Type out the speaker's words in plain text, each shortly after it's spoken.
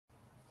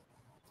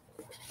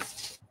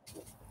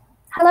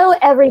Hello,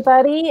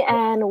 everybody,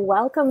 and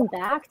welcome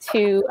back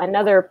to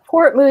another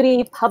Port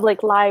Moody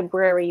Public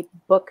Library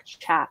book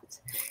chat.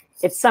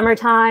 It's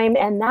summertime,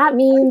 and that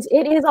means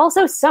it is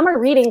also summer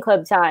reading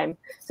club time.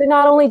 So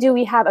not only do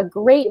we have a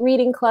great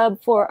reading club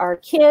for our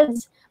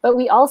kids, but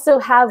we also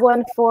have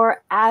one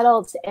for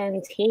adults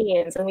and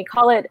teens, and we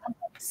call it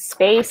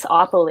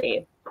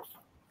Spaceopoly.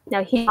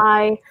 Now, here's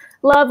my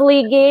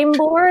lovely game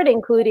board,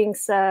 including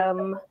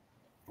some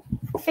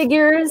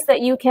figures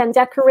that you can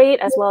decorate,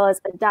 as well as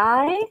a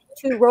die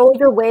to roll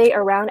your way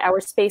around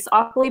our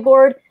Spaceopoly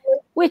board,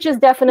 which is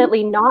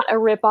definitely not a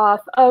ripoff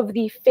of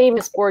the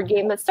famous board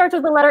game that starts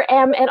with the letter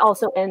M and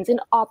also ends in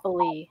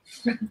opoly.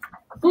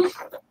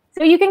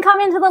 So you can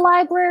come into the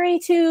library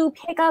to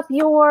pick up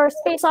your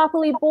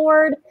Spaceopoly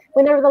board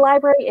whenever the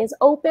library is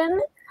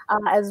open,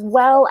 as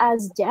well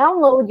as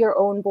download your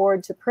own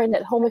board to print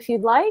at home if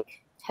you'd like.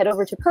 Head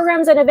over to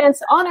programs and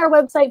events on our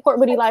website,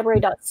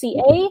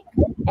 portmoodylibrary.ca,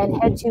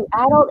 and head to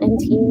Adult and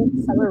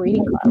Teen Summer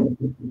Reading Club.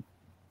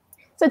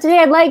 So today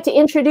I'd like to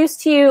introduce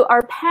to you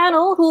our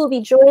panel who will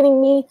be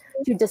joining me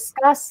to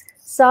discuss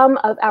some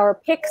of our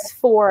picks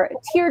for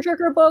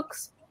tearjerker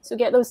books, so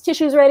get those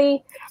tissues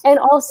ready, and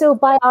also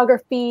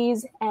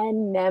biographies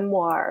and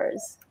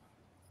memoirs.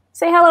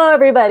 Say hello,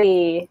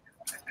 everybody.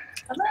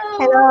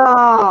 Hello.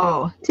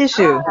 Hello.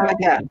 Tissue. Right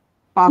there.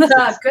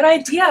 Good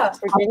idea.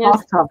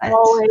 Virginia's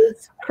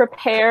always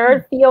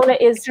prepared. Fiona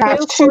is too.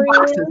 There's two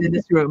boxes in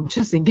this room,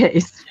 just in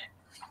case.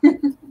 All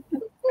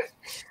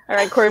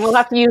right, Corey, we'll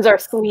have to use our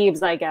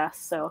sleeves, I guess.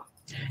 So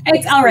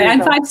it's all right.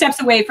 I'm 5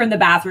 steps away from the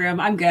bathroom.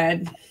 I'm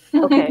good.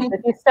 Okay, so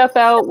if you step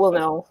out, we'll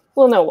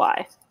know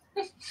why.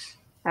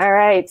 All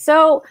right.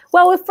 So,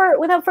 well,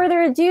 without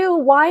further ado,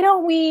 why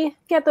don't we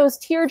get those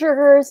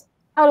tearjerkers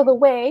out of the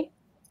way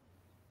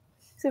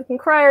so we can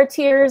cry our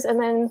tears and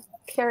then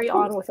carry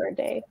on with our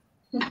day.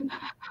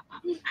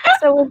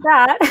 So with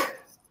that,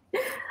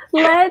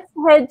 let's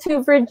head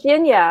to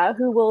Virginia,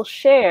 who will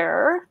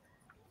share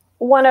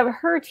one of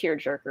her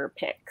tearjerker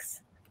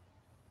picks.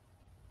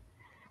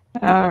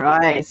 All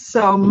right.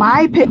 So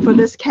my pick for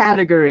this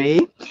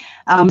category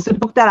is a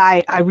book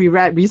that I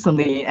reread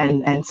recently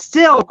and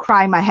still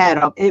cry my head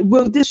up. It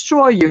will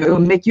destroy you. It will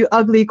make you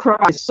ugly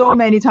cry so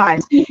many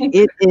times.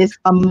 It is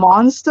A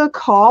Monster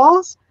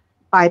Calls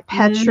by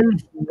Patrick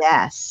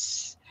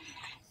Ness.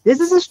 This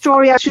is a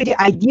story, actually,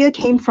 the idea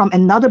came from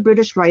another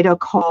British writer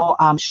called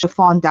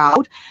Chiffon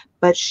Dowd,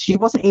 but she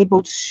wasn't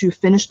able to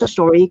finish the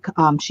story.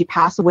 She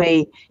passed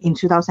away in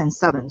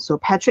 2007. So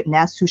Patrick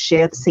Ness, who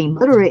shared the same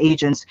literary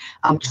agents,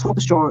 took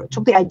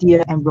the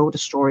idea and wrote a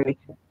story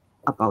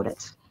about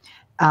it.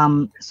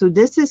 So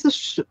this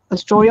is a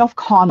story of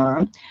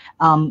Connor.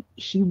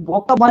 He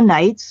woke up one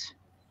night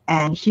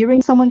and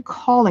hearing someone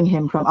calling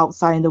him from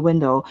outside in the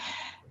window.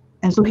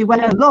 And so he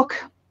went and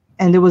looked,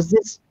 and there was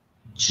this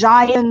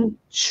giant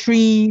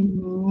tree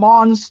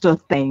monster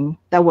thing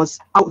that was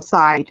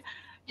outside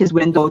his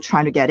window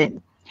trying to get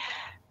in.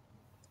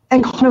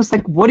 And Connor was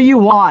like, what do you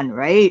want,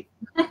 right?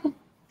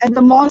 And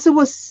the monster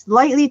was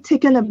slightly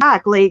taken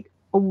aback, like,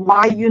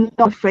 why are you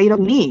not afraid of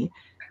me?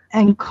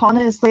 And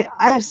Connor is like,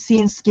 I have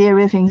seen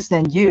scarier things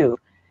than you.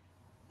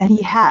 And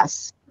he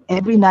has,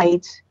 every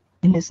night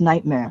in his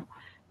nightmare,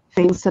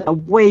 things that are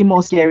way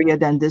more scarier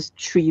than this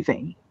tree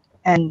thing.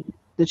 And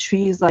the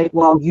tree is like,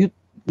 well, you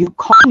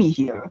called me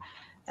here.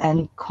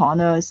 And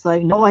Connor is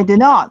like, no, I did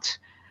not.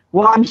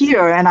 Well, I'm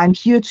here, and I'm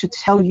here to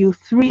tell you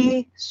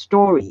 3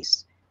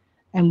 stories.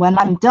 And when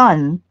I'm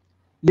done,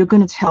 you're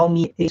going to tell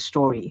me a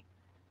story.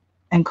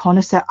 And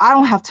Connor said, I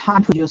don't have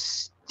time for your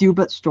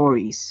stupid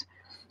stories.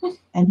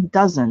 And he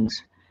doesn't,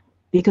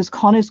 because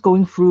Connor is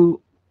going through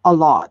a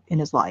lot in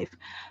his life.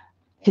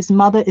 His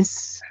mother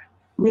is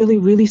really,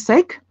 really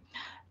sick.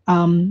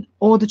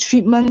 All the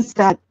treatments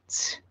that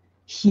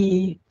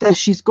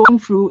she's going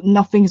through,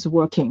 nothing is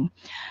working.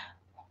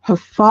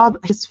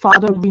 His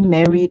father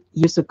remarried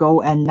years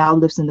ago and now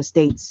lives in the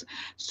States.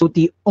 So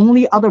the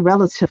only other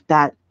relative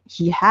that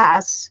he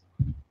has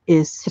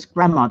is his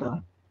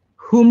grandmother,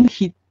 whom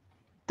he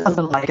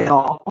doesn't like at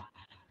all.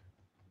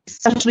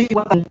 Especially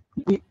when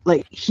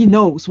he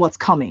knows what's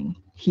coming.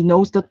 He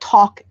knows the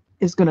talk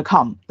is going to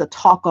come, the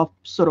talk of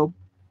sort of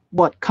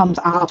what comes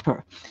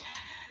after.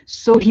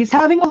 So he's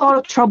having a lot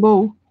of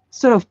trouble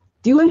sort of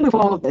dealing with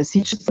all of this.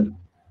 He's just a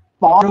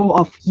bottle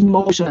of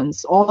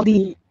emotions, all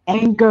the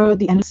anger,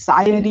 the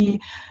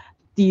anxiety,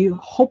 the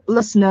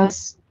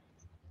hopelessness,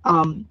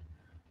 all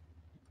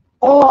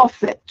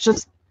of it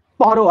just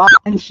bottled up,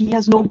 and he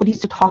has nobody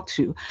to talk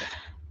to.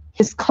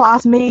 His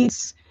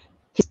classmates,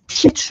 his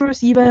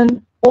teachers,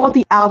 even all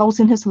the adults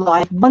in his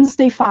life, once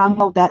they found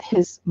out that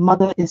his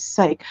mother is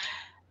sick,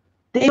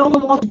 they don't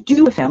know what to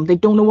do with him. They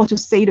don't know what to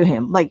say to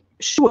him. Like,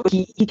 sure,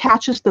 he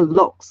catches the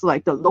looks,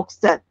 like the looks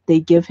that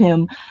they give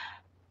him,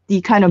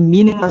 the kind of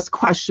meaningless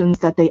questions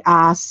that they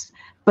ask,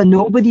 but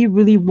nobody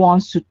really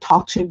wants to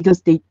talk to him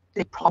because they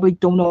probably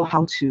don't know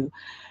how to.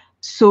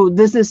 So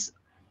this is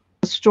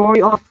a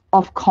story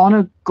of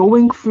Connor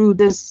going through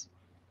this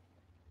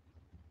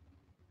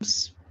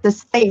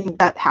thing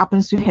that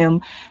happens to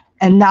him,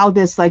 and now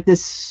there's like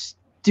this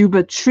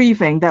stupid tree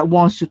thing that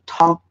wants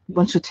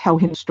to tell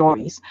him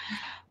stories.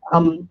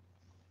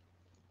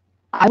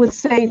 I would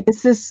say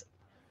this is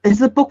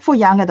a book for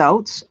young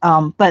adults,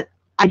 but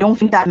I don't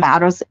think that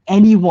matters.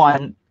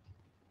 Anyone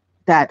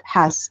that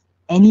has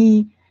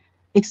any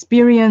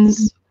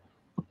experience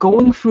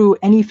going through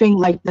anything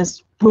like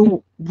this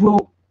will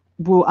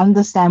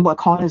understand what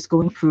Connor is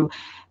going through.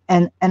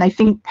 And I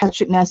think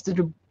Patrick Ness did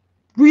a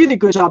really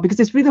good job, because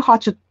it's really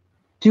hard to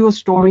do a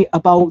story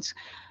about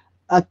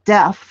a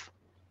death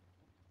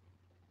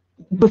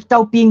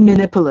without being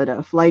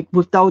manipulative, like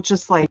without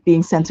just like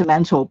being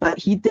sentimental. But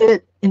he did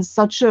it in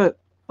such a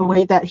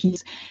way that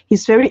he's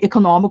very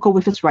economical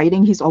with his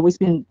writing. He's always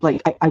been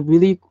like, I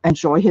really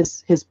enjoy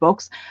his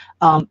books,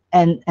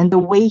 and the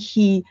way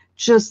he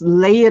just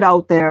lay it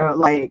out there,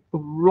 like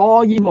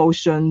raw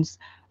emotions,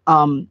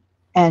 and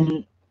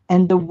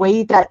the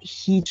way that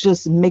he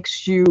just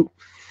makes you,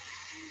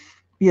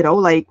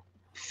 like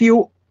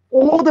feel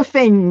all the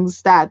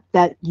things that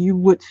you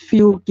would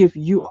feel if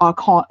you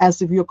are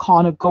as if you're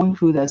kind of going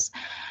through this.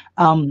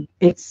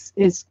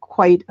 It's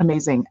quite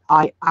amazing.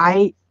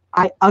 I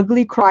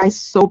ugly cry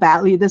so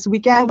badly this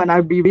weekend when I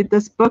reread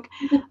this book.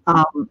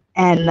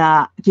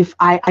 And if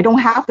I don't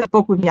have the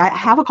book with me, I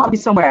have a copy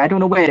somewhere. I don't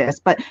know where it is,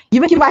 but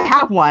even if I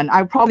have one,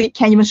 I probably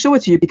can't even show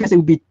it to you, because it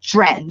would be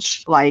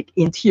drenched like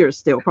in tears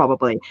still,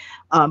 probably.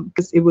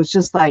 Because it was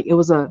just like, it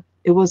was a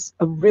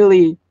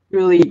really,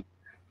 really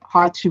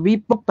hard to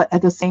read book, but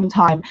at the same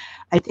time,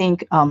 I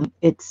think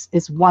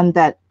it's one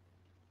that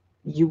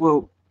you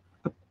will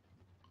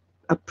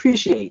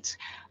appreciate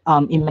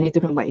in many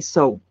different ways.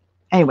 So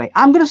anyway,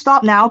 I'm going to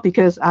stop now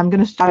because I'm going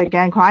to start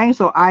again crying.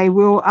 So I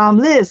will,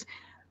 Liz,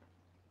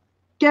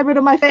 get rid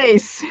of my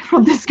face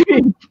from the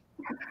screen.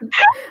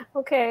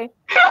 Okay,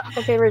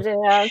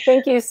 Virginia,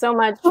 thank you so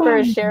much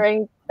for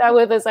sharing that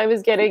with us. I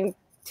was getting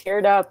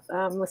teared up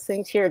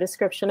listening to your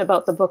description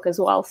about the book as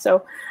well.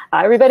 So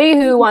everybody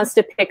who wants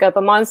to pick up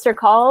A Monster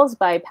Calls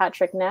by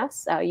Patrick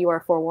Ness, you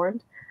are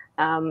forewarned.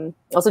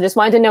 Also just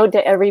wanted to note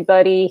to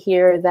everybody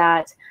here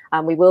that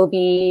we will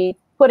be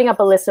putting up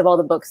a list of all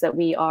the books that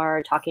we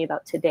are talking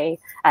about today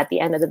at the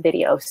end of the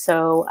video.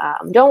 So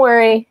don't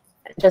worry,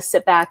 just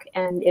sit back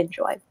and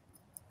enjoy.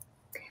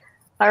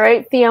 All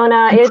right,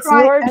 Fiona, it's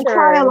your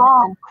turn.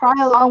 Cry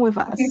along with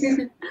us.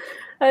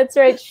 That's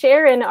right,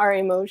 share in our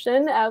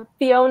emotion.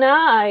 Fiona,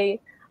 I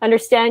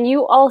understand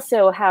you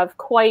also have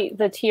quite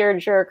the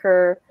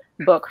tearjerker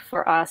book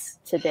for us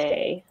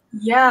today.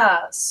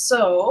 Yeah,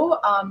 so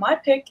my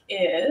pick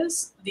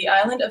is The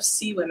Island of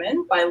Sea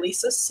Women by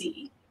Lisa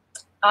C.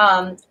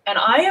 And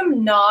I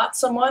am not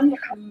someone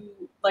who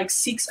like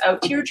seeks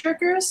out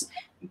tearjerkers,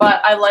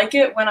 but I like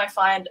it when I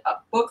find a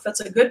book that's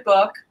a good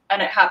book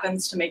and it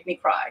happens to make me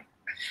cry.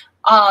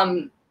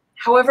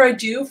 However, I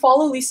do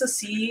follow Lisa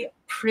C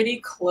pretty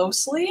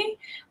closely,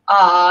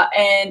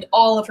 and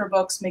all of her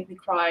books make me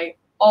cry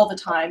all the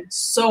time,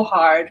 so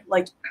hard,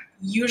 like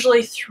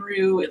usually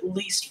through at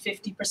least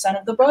 50%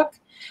 of the book,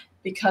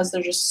 because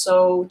they're just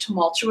so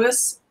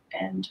tumultuous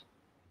and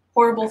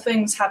horrible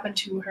things happen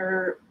to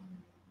her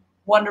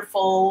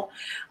wonderful,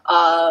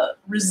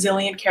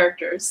 resilient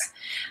characters.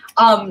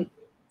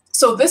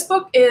 So this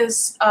book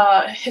is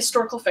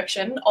historical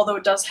fiction, although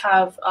it does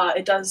have,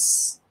 it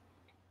does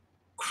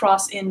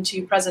cross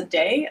into present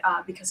day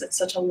because it's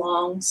such a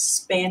long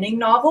spanning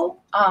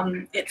novel.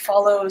 It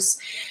follows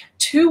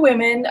two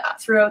women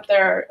throughout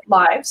their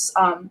lives,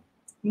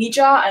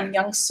 Mija and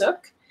Young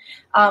Suk,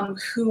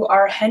 who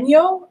are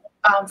Henyo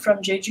from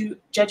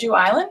Jeju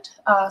Island.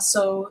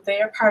 So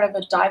they are part of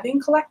a diving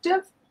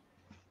collective.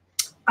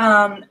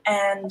 Young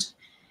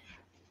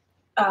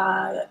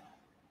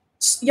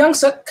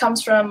Suk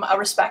comes from a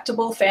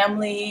respectable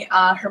family.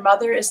 Her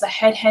mother is the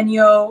head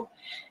Henyo,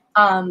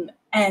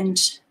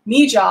 and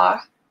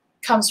Mija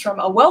comes from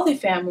a wealthy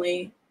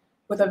family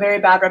with a very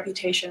bad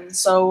reputation.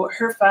 So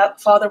her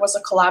father was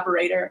a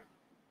collaborator.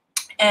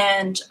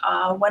 And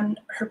when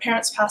her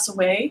parents pass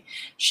away,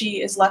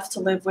 she is left to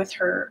live with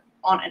her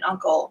aunt and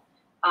uncle,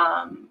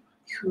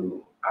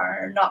 who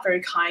are not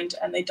very kind,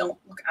 and they don't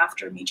look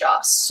after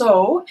Mija.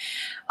 So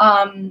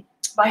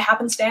by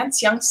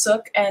happenstance, Young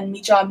Suk and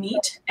Mija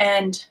meet,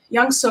 and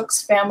Young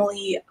Suk's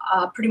family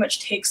pretty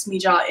much takes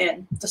Mija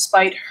in,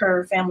 despite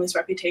her family's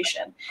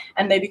reputation,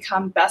 and they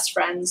become best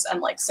friends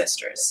and like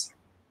sisters.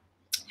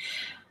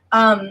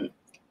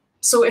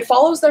 So it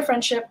follows their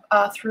friendship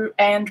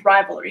and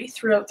rivalry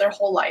throughout their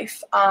whole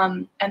life,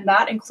 and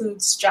that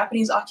includes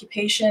Japanese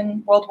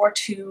occupation, World War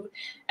II,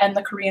 and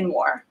the Korean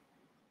War.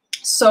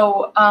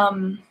 So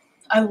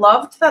I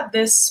loved that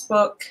this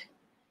book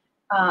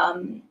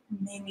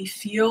made me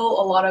feel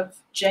a lot of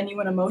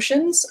genuine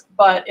emotions,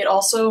 but it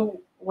also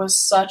was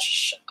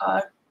such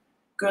a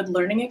good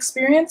learning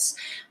experience.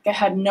 I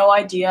had no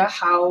idea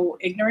how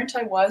ignorant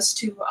I was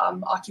to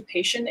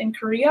occupation in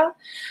Korea.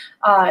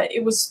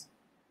 It was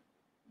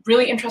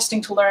really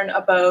interesting to learn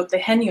about the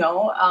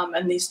Henyo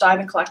and these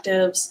diving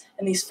collectives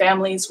and these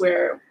families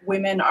where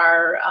women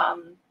are,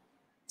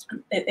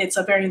 it's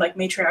a very like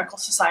matriarchal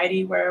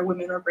society where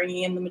women are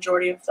bringing in the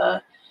majority of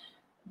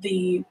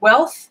the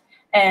wealth,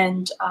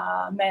 and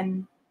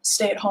men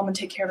stay at home and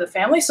take care of the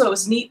family. So it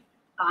was neat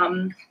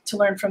to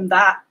learn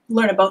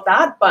about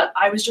that. But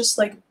I was just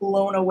like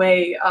blown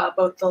away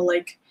about the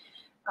like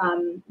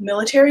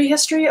military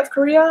history of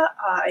Korea.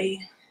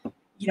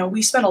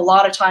 We spent a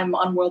lot of time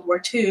on World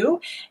War II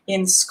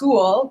in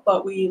school,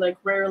 but we like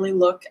rarely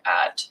look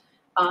at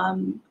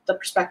the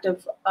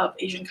perspective of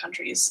Asian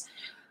countries.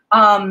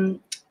 And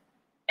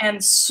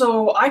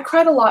so I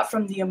cried a lot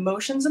from the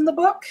emotions in the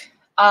book,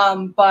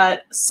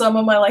 but some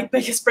of my like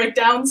biggest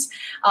breakdowns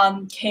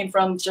came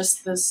from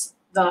just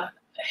the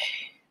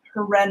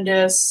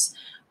horrendous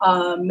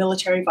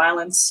military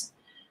violence.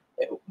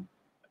 It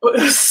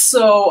was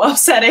so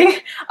upsetting.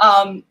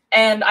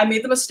 And I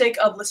made the mistake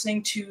of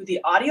listening to the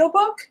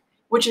audiobook,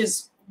 which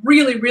is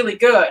really, really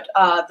good.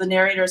 The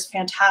narrator is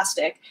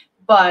fantastic,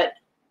 but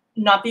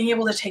not being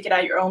able to take it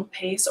at your own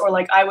pace, or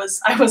like I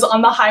was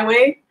on the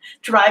highway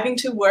driving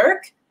to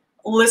work,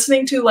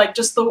 listening to like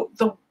just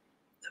the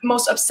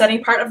most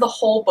upsetting part of the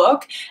whole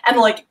book, and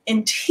like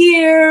in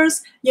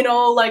tears,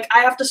 like I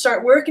have to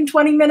start work in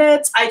 20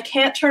 minutes. I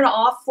can't turn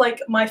off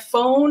like my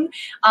phone,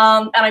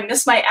 and I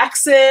miss my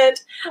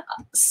exit.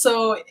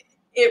 So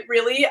it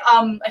really,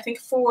 I think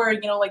for,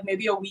 like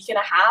maybe a week and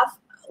a half,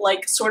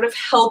 like sort of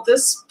held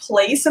this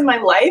place in my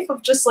life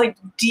of just like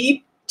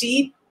deep,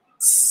 deep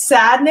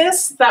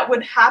sadness that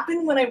would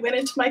happen when I went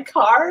into my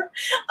car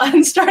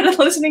and started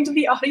listening to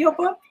the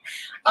audiobook.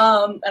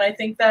 And I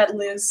think that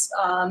Liz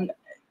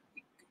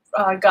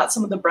got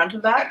some of the brunt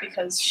of that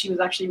because she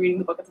was actually reading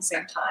the book at the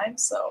same time.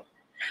 So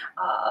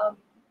I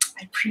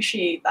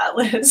appreciate that,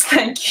 Liz.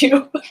 Thank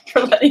you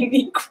for letting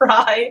me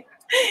cry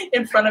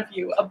in front of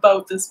you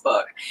about this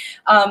book.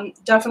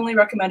 Definitely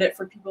recommend it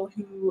for people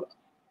who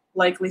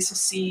like Lisa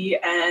C.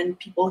 and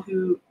people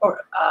who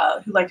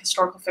like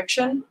historical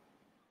fiction.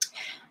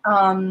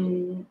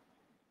 And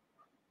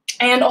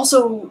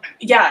also,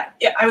 yeah,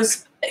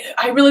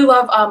 I really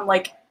love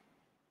like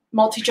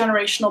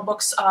multi-generational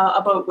books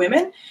about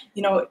women.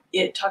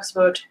 It talks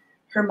about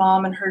her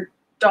mom and her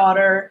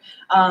daughter,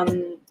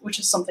 which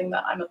is something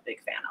that I'm a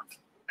big fan of.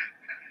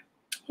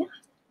 Yeah.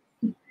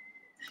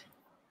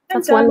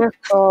 That's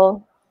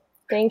wonderful.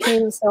 Thank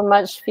you so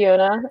much,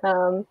 Fiona.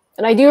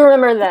 And I do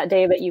remember that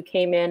day that you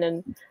came in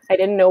and I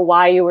didn't know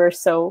why you were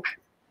so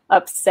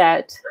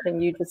upset.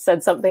 And you just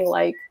said something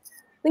like,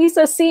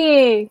 Lisa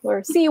C.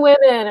 or C women.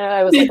 And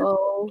I was like,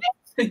 oh,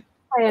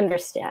 I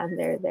understand.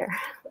 They're there.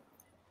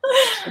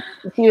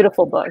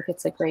 Beautiful book.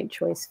 It's a great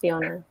choice,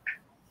 Fiona.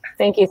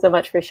 Thank you so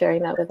much for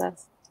sharing that with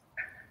us.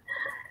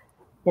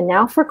 And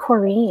now for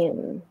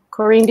Corrine.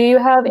 Corrine, do you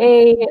have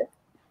a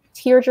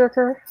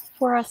tearjerker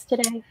for us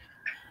today?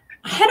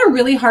 I had a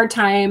really hard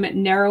time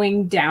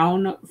narrowing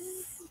down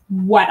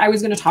what I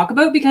was going to talk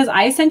about because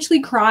I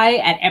essentially cry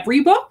at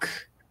every book.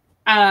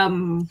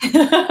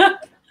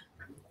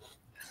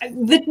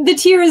 The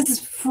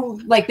tears,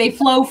 like, they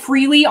flow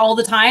freely all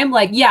the time.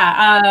 Like,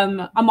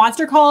 yeah, A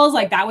Monster Calls,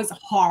 like, that was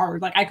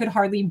hard. Like, I could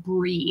hardly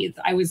breathe.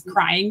 I was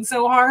crying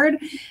so hard.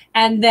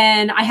 And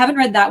then I haven't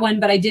read that one,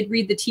 but I did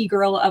read The Tea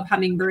Girl of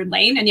Hummingbird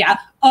Lane. And yeah,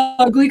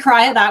 ugly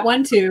cry at that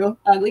one too.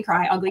 Ugly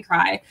cry, ugly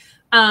cry.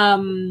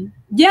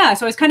 Yeah,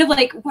 so I was kind of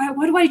like,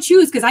 what do I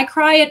choose? Because I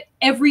cry at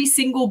every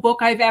single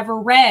book I've ever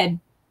read,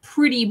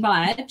 pretty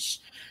much.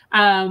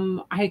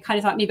 I kind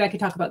of thought maybe I could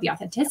talk about The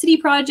Authenticity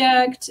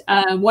Project,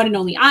 One and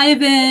Only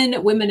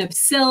Ivan, Women of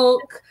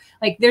Silk.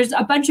 Like, there's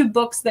a bunch of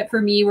books that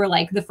for me were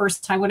like the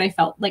first time when I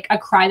felt like a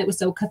cry that was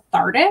so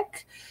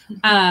cathartic,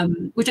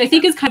 which I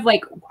think is kind of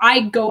like,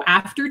 I go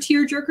after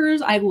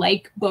tearjerkers. I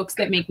like books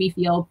that make me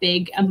feel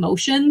big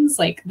emotions.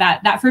 Like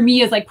that for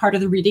me is like part of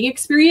the reading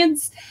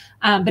experience.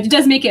 But it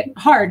does make it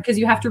hard because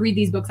you have to read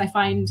these books, I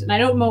find, and I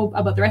don't know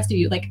about the rest of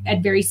you, like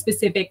at very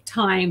specific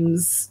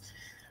times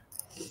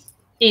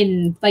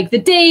in like the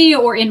day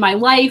or in my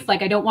life.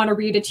 Like, I don't want to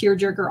read a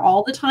tearjerker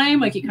all the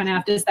time. Like, you kind of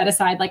have to set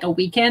aside like a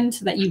weekend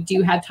so that you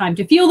do have time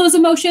to feel those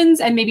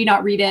emotions and maybe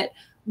not read it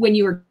when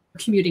you are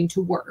commuting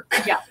to work.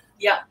 Yeah.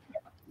 Yeah.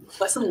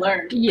 Lesson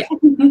learned. Yeah.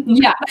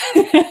 Yeah.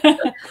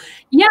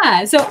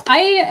 Yeah. So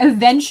I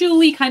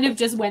eventually kind of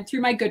just went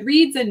through my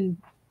Goodreads and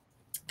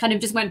kind of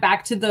just went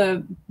back to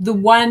the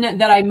one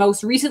that I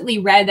most recently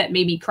read that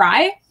made me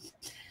cry.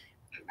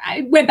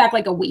 I went back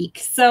like a week,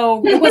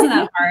 so it wasn't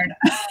that hard.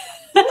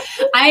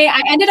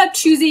 I ended up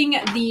choosing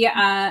the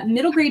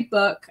middle grade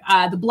book,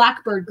 The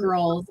Blackbird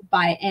Girls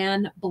by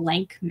Anne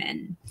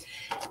Blankman.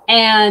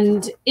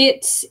 And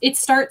it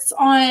starts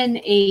on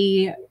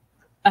a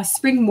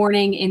spring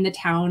morning in the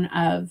town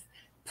of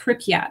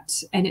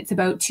Pripyat, and it's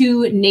about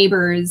two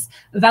neighbors,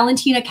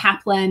 Valentina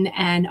Kaplan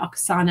and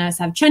Oksana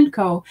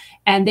Savchenko,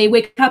 and they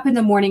wake up in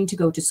the morning to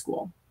go to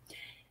school.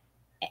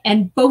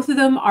 And both of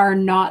them are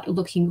not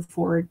looking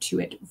forward to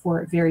it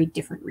for very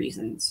different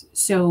reasons.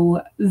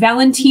 So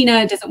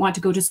Valentina doesn't want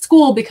to go to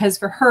school because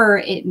for her,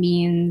 it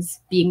means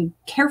being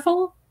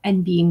careful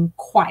and being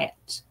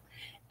quiet.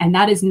 And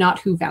that is not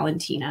who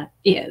Valentina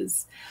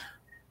is.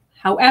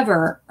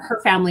 However,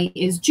 her family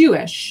is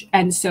Jewish.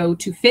 And so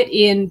to fit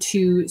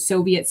into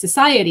Soviet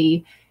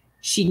society,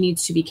 she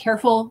needs to be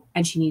careful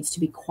and she needs to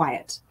be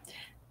quiet.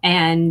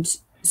 And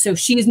so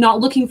she is not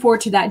looking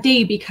forward to that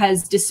day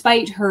because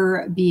despite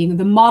her being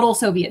the model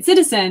Soviet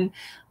citizen,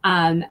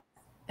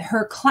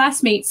 her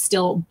classmates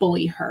still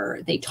bully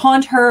her. They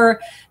taunt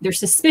her, they're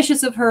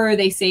suspicious of her,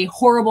 they say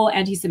horrible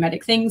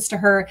anti-Semitic things to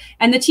her,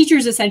 and the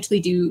teachers essentially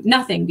do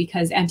nothing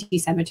because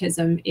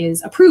anti-Semitism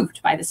is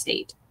approved by the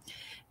state.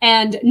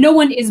 And no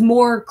one is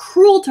more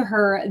cruel to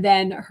her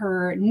than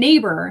her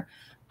neighbor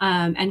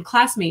and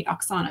classmate,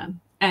 Oksana.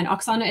 And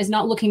Oksana is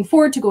not looking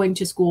forward to going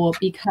to school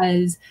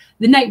because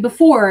the night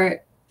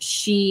before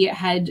she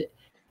had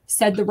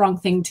said the wrong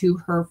thing to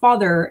her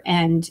father,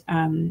 and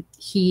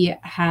he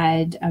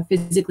had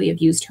physically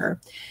abused her.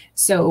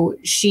 So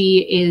she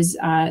is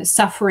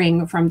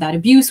suffering from that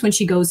abuse when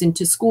she goes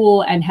into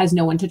school and has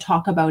no one to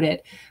talk about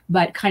it,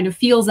 but kind of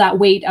feels that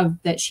weight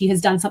of that she has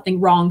done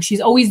something wrong.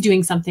 She's always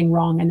doing something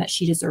wrong and that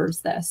she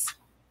deserves this.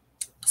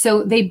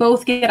 So they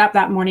both get up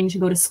that morning to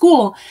go to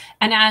school.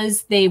 And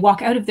as they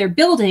walk out of their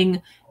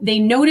building, they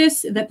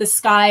notice that the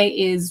sky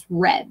is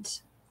red.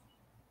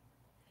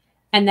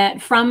 And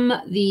that from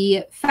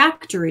the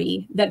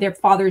factory that their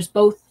fathers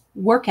both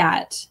work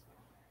at,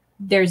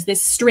 there's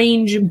this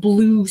strange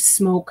blue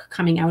smoke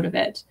coming out of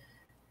it.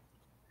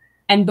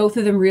 And both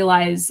of them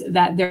realize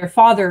that their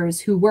fathers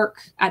who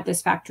work at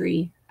this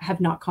factory have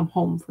not come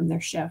home from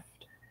their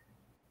shift.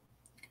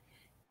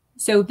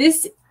 So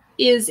this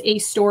is a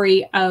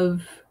story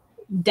of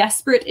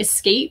desperate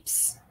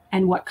escapes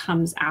and what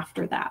comes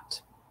after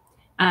that.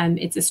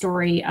 It's a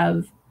story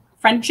of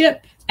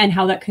friendship and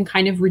how that can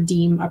kind of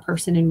redeem a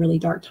person in really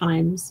dark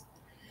times.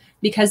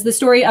 Because the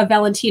story of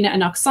Valentina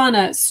and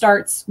Oksana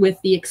starts with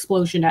the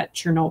explosion at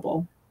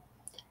Chernobyl.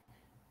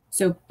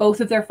 So both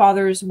of their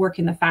fathers work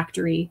in the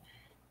factory,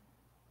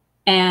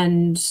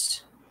 and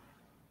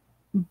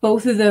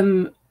both of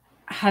them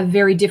have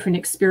very different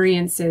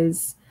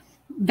experiences.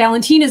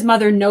 Valentina's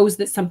mother knows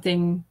that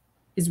something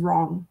is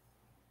wrong.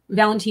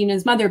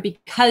 Valentina's mother,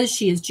 because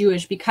she is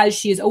Jewish, because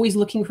she is always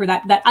looking for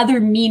that other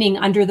meaning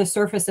under the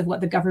surface of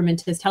what the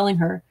government is telling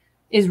her,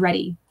 is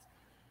ready.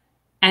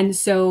 And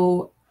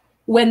so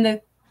when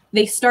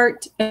they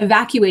start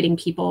evacuating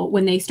people,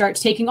 when they start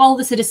taking all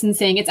the citizens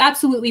saying, it's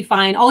absolutely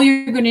fine, all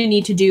you're going to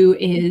need to do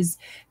is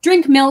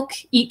drink milk,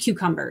 eat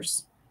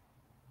cucumbers.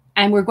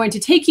 And we're going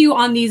to take you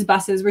on these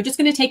buses. We're just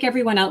going to take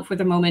everyone out for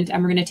the moment,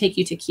 and we're going to take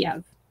you to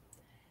Kiev.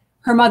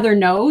 Her mother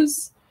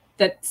knows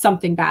that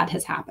something bad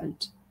has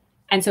happened.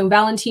 And so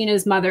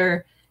Valentina's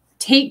mother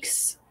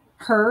takes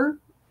her,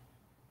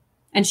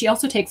 and she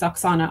also takes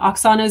Oksana.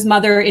 Oksana's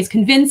mother is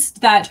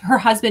convinced that her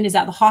husband is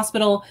at the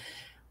hospital.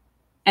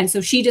 And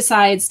so she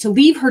decides to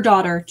leave her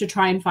daughter to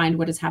try and find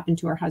what has happened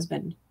to her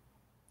husband.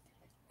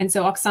 And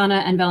so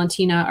Oksana and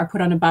Valentina are put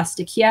on a bus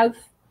to Kiev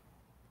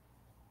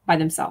by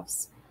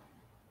themselves.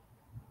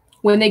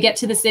 When they get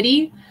to the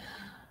city,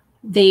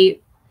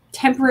 they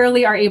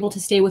temporarily are able to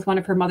stay with one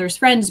of her mother's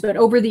friends, but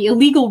over the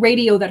illegal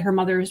radio that her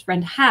mother's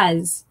friend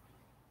has,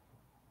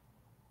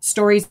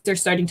 stories are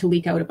starting to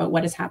leak out about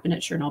what has happened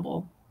at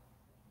Chernobyl.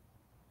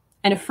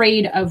 And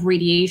afraid of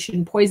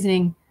radiation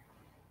poisoning,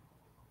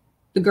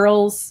 the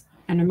girls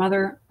and her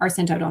mother are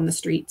sent out on the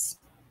streets.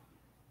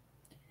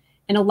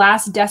 In a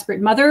last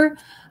desperate moment,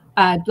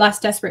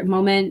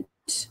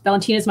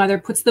 Valentina's mother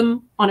puts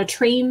them on a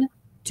train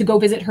to go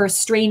visit her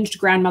estranged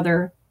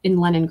grandmother in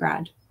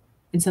Leningrad.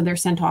 And so they're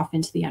sent off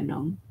into the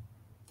unknown.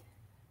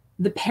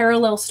 The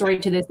parallel story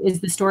to this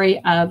is the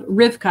story of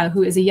Rivka,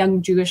 who is a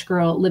young Jewish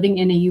girl living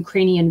in a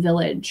Ukrainian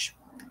village,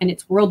 and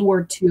it's World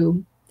War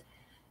II.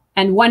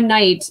 And one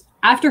night,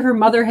 after her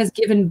mother has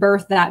given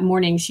birth that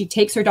morning, she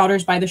takes her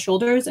daughters by the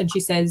shoulders and she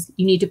says,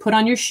 you need to put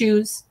on your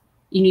shoes,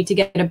 you need to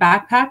get a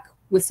backpack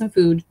with some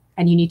food,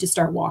 and you need to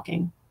start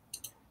walking.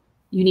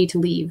 You need to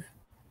leave.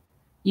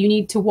 You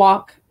need to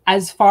walk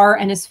as far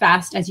and as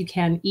fast as you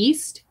can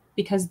east,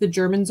 because the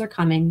Germans are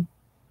coming.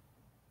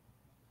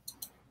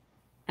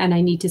 And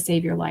I need to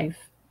save your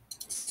life.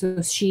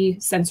 So she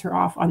sends her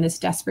off on this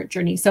desperate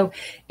journey. So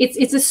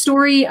it's a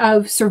story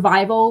of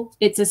survival.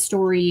 It's a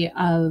story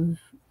of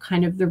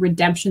kind of the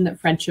redemption that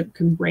friendship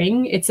can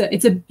bring. It's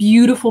a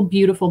beautiful,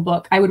 beautiful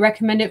book. I would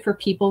recommend it for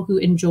people who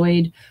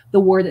enjoyed The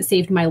War That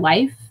Saved My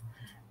Life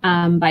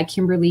by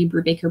Kimberly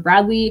Brubaker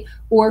Bradley,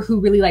 or who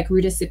really like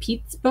Ruta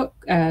Sepetys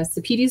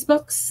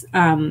books.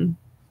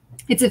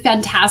 It's a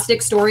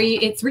fantastic story.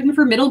 It's written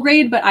for middle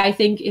grade, but I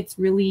think it's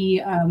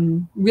really,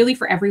 really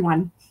for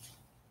everyone.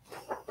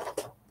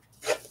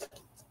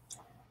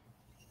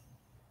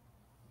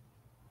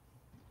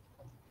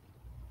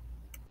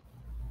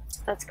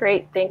 That's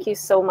great. Thank you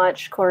so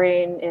much,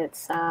 Corinne.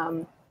 It's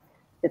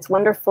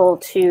wonderful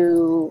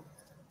to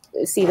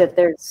see that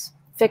there's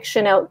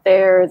fiction out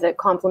there that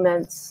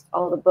complements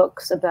all the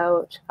books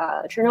about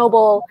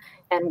Chernobyl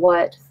and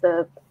what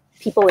the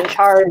people in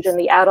charge and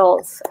the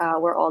adults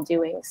were all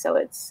doing. So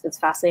it's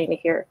fascinating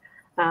to hear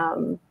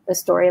a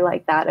story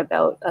like that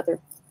about other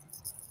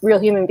real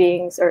human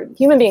beings, or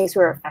human beings who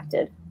are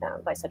affected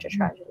by such a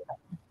tragedy.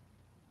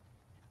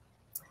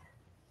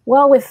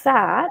 Well, with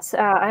that,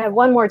 I have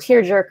one more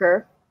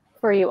tearjerker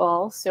for you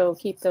all, so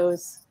keep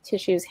those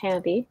tissues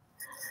handy.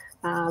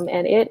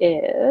 And it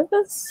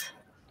is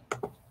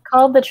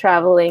called The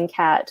Traveling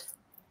Cat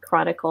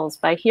Chronicles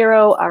by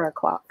Hiro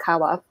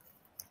Arakawa.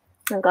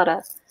 I've got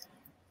a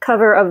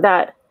cover of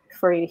that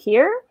for you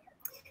here.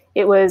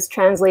 It was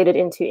translated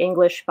into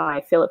English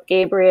by Philip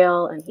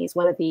Gabriel, and he's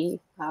one of the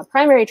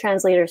primary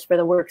translators for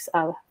the works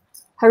of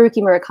Haruki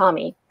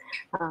Murakami,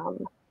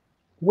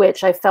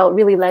 which I felt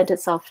really lent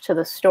itself to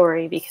the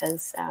story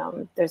because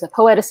there's a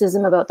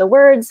poeticism about the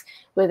words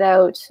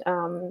without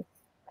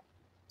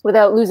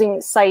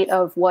losing sight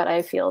of what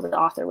I feel the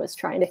author was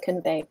trying to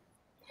convey.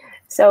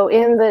 So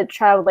in the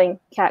Traveling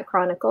Cat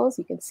Chronicles,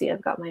 you can see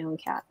I've got my own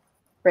cat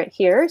right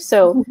here.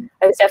 So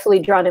I was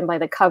definitely drawn in by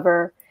the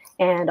cover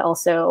and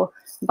also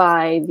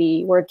by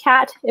the word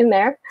cat in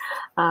there.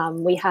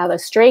 We have a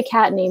stray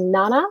cat named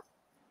Nana,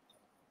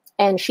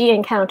 and she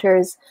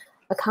encounters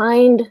a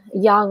kind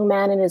young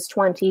man in his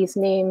 20s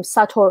named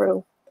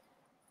Satoru.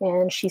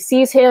 And she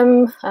sees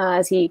him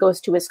as he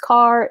goes to his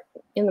car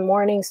in the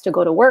mornings to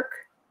go to work.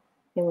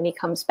 And when he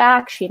comes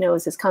back, she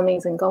knows his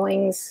comings and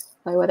goings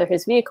by whether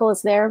his vehicle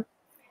is there,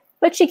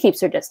 but she keeps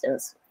her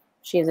distance.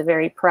 She is a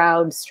very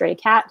proud stray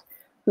cat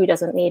who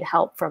doesn't need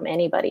help from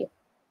anybody.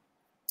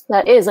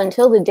 That is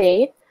until the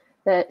day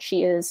that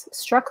she is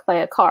struck by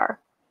a car.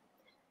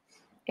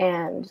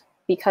 And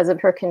because of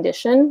her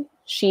condition,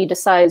 she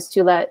decides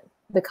to let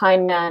the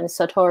kind man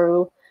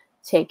Satoru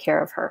take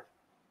care of her.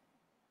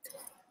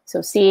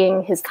 So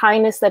seeing his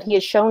kindness that he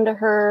has shown to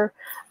her,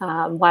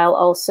 while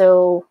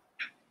also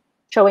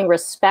showing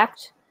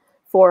respect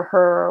for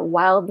her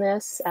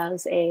wildness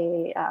as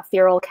a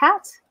feral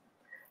cat,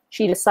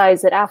 she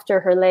decides that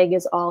after her leg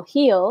is all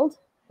healed,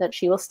 that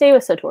she will stay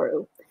with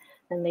Satoru,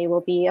 and they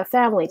will be a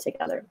family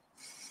together.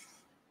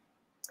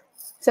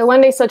 So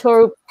one day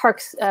Satoru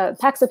packs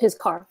up his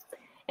car,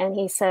 and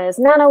he says,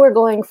 Nana, we're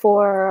going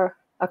for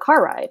a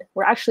car ride.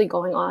 We're actually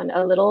going on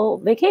a little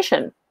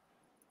vacation.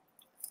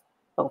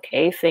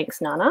 Okay,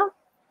 thanks, Nana.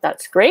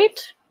 That's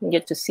great. You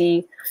get to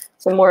see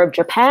some more of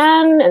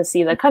Japan and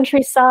see the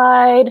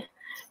countryside.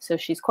 So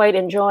she's quite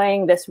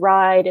enjoying this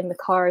ride in the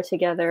car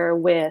together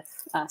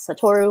with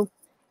Satoru.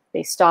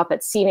 They stop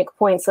at scenic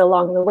points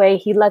along the way.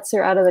 He lets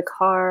her out of the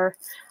car.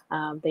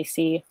 They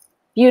see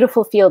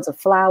beautiful fields of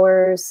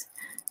flowers.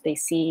 They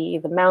see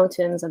the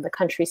mountains and the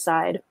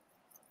countryside.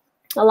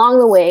 Along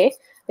the way,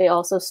 they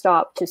also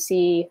stop to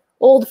see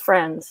old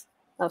friends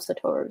of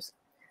Satoru's.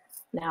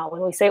 Now,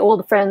 when we say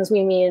old friends,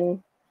 we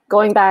mean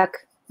going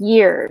back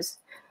years,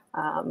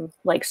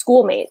 like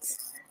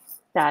schoolmates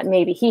that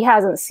maybe he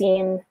hasn't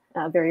seen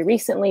very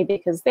recently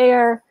because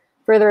they're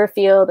further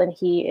afield and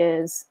he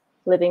is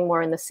living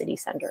more in the city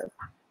center.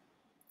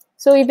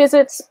 So he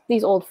visits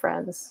these old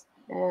friends,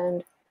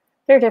 and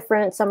they're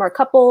different. Some are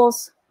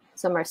couples,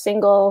 some are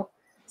single,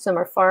 some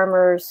are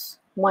farmers.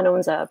 One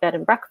owns a bed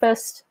and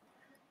breakfast.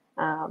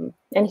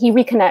 And he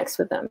reconnects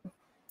with them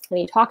and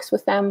he talks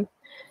with them.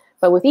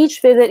 But with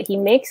each visit, he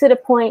makes it a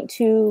point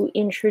to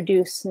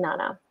introduce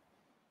Nana.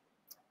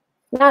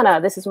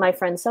 Nana, this is my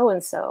friend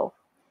so-and-so.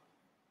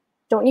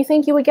 Don't you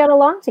think you would get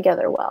along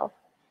together well?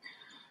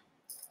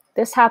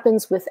 This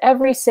happens with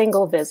every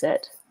single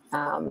visit.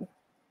 So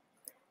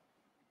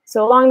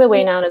along the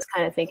way, Nana's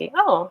kind of thinking,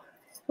 oh,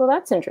 well,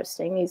 that's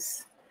interesting.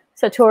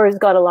 Satoru's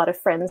got a lot of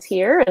friends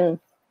here, and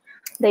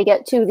they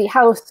get to the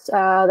house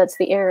that's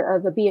the heir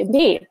of the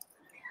B&B.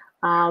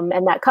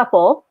 And that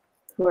couple,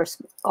 who are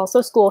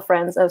also school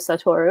friends of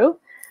Satoru,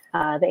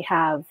 they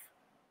have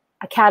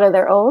a cat of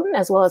their own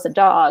as well as a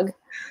dog.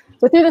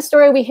 But through the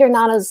story, we hear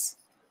Nana's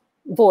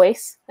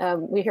voice.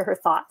 We hear her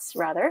thoughts,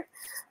 rather.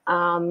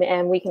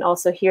 And we can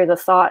also hear the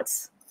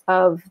thoughts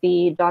of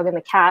the dog and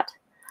the cat.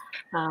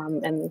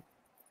 And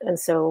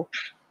so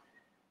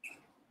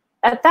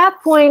at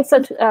that point,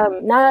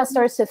 Nana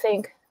starts to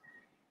think,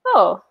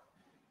 oh,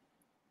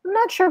 I'm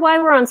not sure why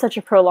we're on such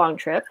a prolonged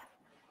trip.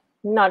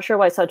 I'm not sure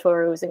why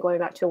Satoru isn't going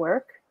back to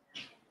work.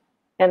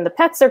 And the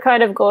pets are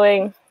kind of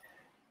going,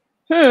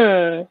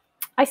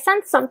 I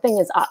sense something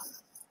is up.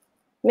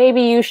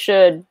 Maybe you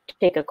should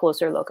take a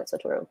closer look at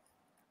Satoru.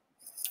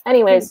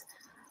 Anyways,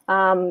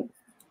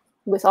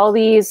 with all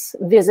these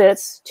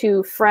visits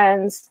to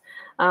friends,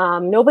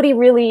 nobody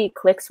really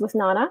clicks with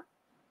Nana.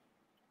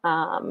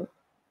 And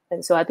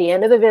so at the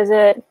end of the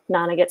visit,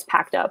 Nana gets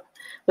packed up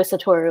with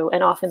Satoru,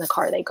 and off in the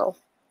car they go.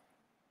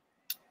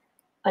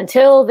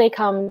 Until they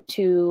come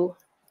to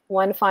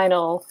one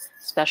final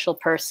special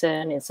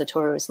person in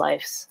Satoru's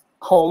life's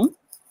home.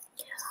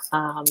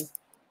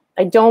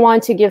 I don't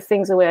want to give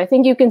things away. I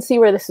think you can see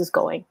where this is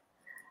going.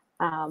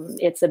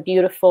 It's a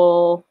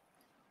beautiful,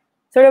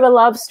 sort of a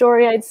love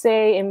story, I'd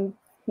say, in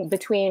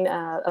between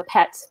a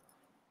pet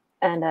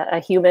and a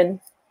human,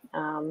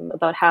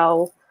 about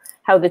how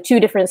the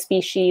two different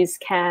species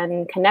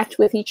can connect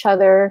with each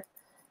other,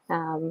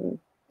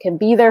 can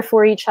be there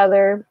for each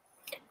other,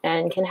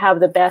 and can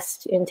have the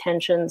best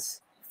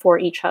intentions for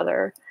each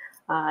other,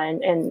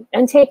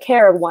 and take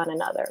care of one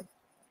another.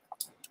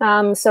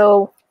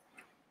 So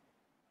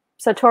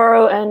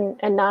Satoru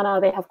and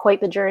Nana, they have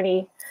quite the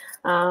journey,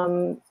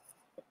 and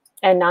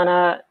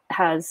Nana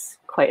has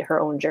quite her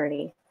own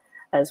journey.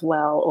 as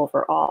well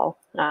overall.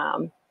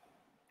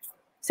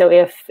 So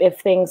if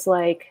things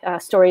like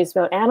stories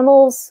about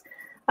animals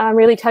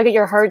really tug at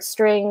your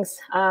heartstrings,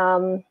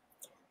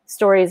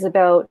 stories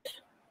about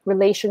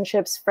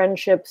relationships,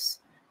 friendships,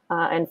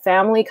 and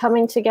family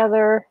coming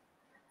together,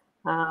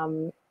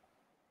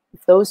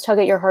 if those tug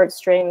at your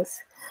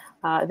heartstrings,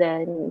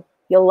 then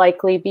you'll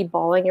likely be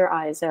bawling your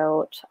eyes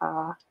out,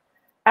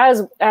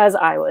 as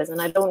I was.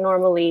 And I don't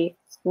normally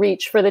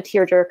reach for the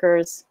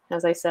Tearjerkers.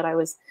 As I said, I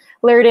was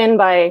lured in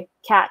by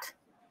Kat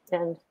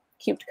and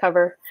cute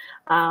cover,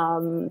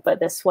 but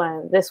this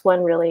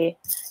one really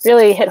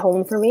hit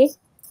home for me.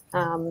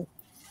 And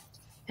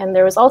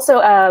there was also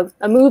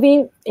a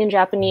movie in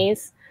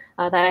Japanese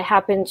that I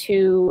happened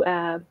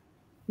to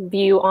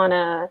view on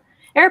a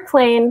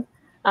airplane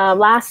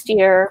last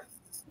year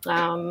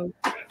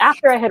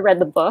after I had read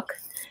the book.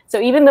 So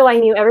even though I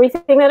knew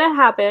everything that had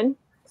happened,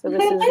 so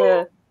this is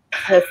the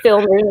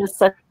film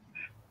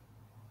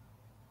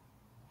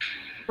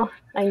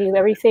I knew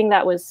everything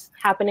that was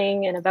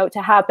happening and about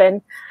to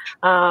happen.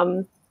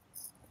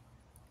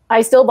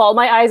 I still bawled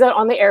my eyes out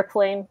on the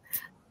airplane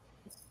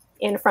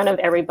in front of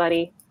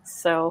everybody.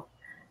 So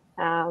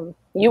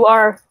you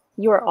are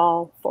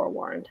all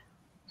forewarned.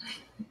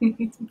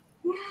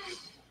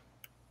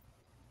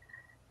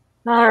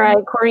 All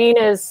right,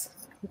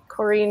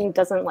 Corinne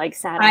doesn't like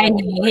sad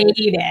animals. I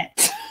hate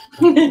it.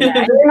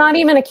 Yeah, you're not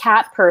even a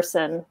cat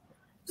person,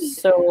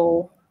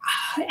 so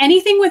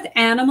anything with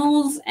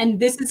animals, and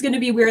this is going to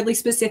be weirdly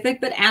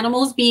specific, but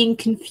animals being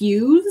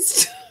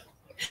confused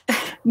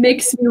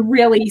makes me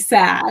really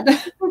sad.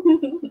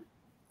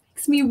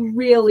 Makes me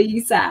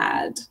really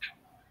sad.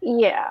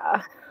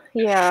 Yeah.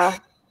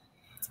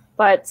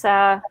 But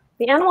the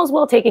animals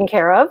well taken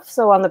care of,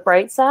 so on the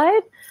bright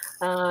side.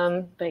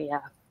 But yeah.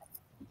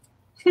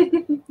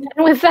 And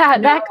with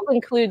that, that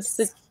concludes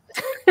the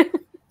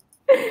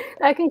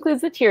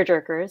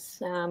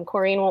Tearjerkers.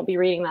 Corinne won't be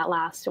reading that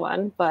last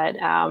one, but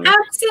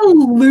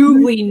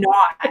absolutely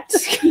not. But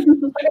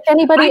if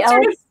anybody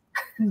else,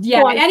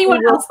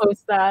 anyone else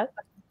post that,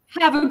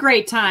 have a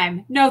great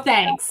time. No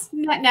thanks.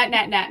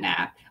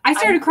 Nah. I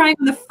started crying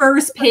on the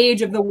first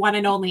page of The One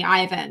and Only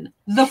Ivan.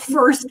 The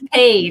first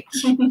page.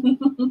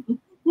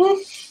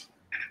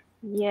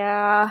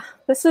 Yeah,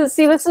 this is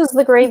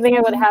the great thing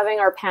about having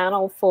our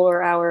panel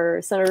for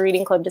our Summer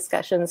Reading Club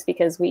discussions,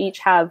 because we each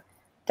have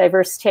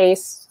diverse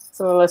tastes.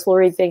 Some of us will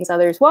read things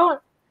others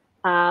won't.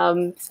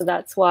 So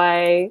that's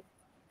why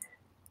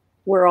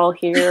we're all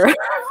here.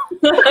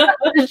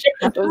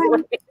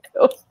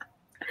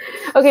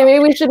 Okay, maybe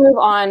we should move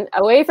on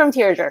away from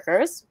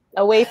Tearjerkers,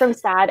 away from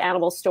sad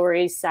animal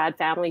stories, sad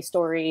family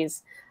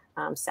stories,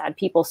 sad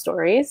people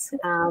stories,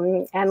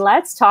 and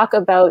let's talk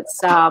about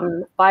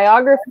some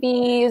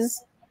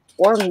biographies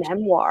or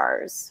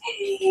memoirs.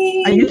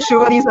 Are you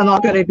sure these are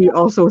not going to be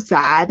also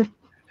sad?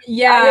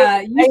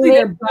 Yeah, usually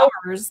they're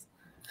bummers.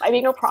 I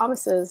make no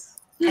promises.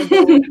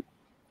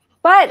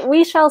 But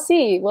we shall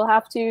see. We'll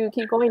have to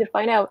keep going to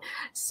find out.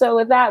 So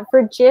with that,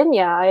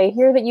 Virginia, I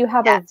hear that you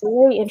have a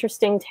very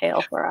interesting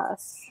tale for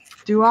us.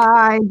 Do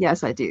I?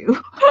 Yes, I do.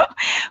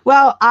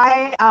 Well,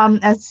 I,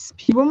 as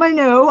people might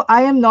know,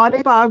 I am not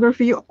a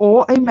biography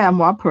or a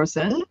memoir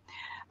person.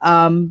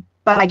 But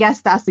I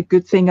guess that's the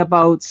good thing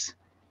about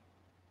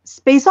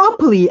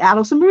Spaceopoly,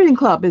 Adult Summer Reading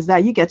Club, is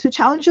that you get to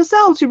challenge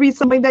yourself to read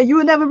something that you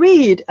would never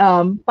read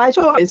by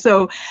choice.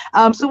 So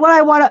what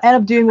I want to end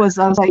up doing was,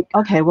 I was like,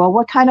 okay, well,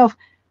 what kind of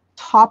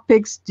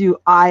topics do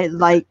I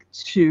like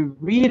to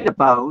read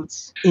about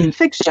in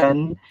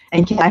fiction,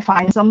 and can I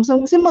find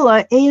something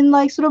similar in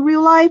like sort of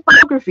real life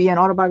biography and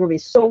autobiography?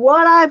 So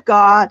what I've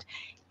got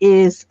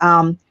is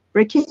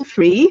Breaking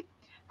Free,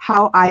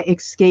 How I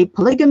Escaped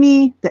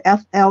Polygamy, the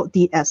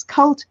FLDS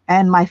Cult,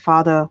 and My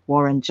Father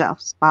Warren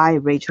Jeffs by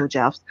Rachel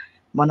Jeffs,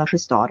 one of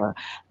his daughter.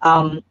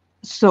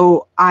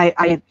 So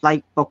I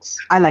like books.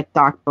 I like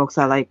dark books.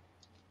 I like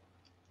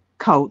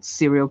cult,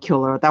 serial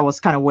killer. That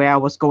was kind of where I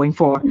was going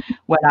for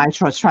when I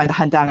was trying to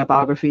hunt down a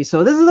biography.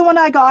 So this is the one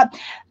I got.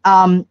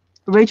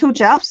 Rachel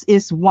Jeffs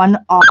is one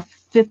of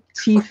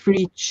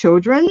 53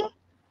 children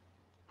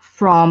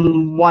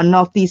from one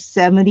of the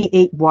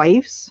 78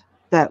 wives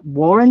that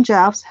Warren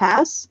Jeffs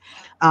has.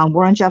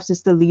 Warren Jeffs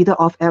is the leader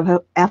of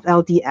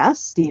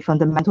FLDS, the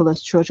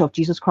Fundamentalist Church of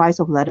Jesus Christ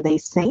of Latter-day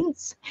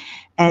Saints.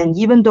 And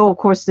even though, of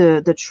course,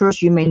 the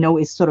church, you may know,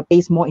 is sort of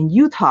based more in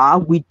Utah,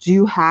 we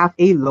do have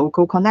a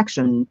local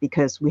connection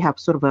because we have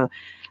sort of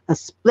a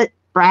split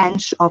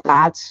branch of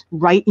that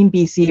right in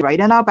BC, right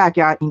in our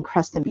backyard in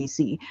Creston,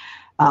 BC,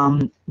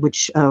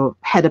 which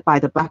headed by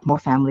the Blackmore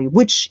family,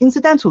 which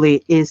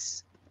incidentally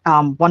is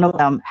one of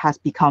them has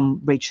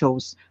become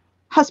Rachel's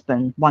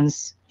husband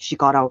once she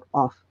got out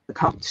of the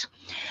cult.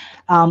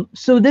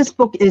 So this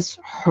book is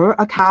her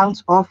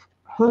account of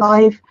her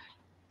life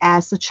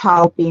as a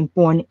child being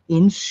born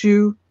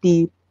into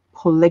the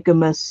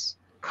polygamous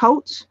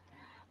cult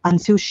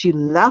until she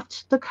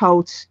left the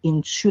cult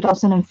in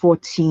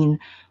 2014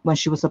 when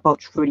she was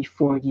about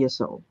 34 years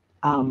old.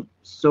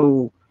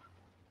 So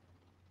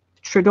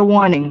trigger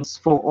warnings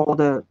for all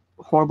the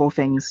horrible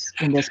things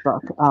in this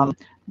book.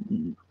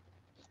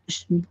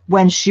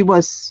 when she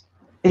was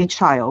a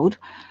child,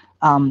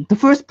 the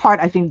first part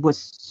I think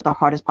was the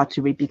hardest part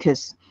to read,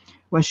 because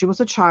when she was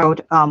a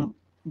child,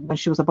 when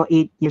she was about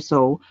 8 years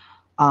old,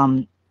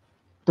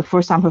 the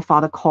first time her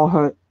father called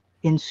her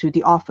into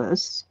the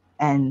office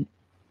and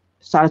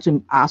started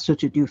to ask her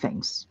to do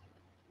things.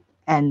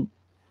 And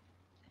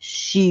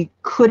she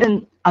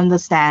couldn't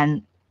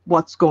understand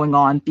what's going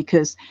on,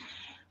 because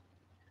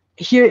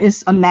here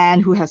is a man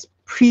who has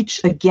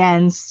preached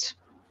against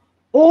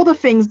all the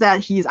things that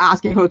he's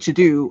asking her to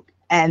do,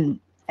 and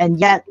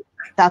yet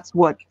that's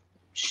what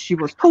she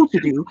was told to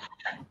do.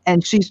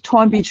 And she's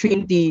torn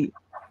between the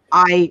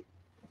I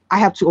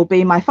have to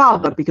obey my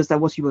father because that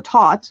was you were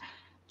taught,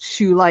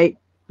 to like,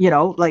 you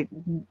know, like,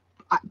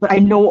 but I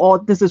know all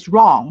this is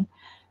wrong.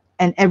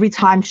 And every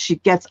time she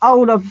gets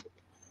out of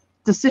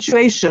the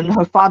situation,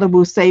 her father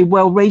will say,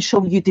 well,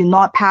 Rachel, you did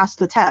not pass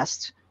the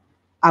test.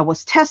 I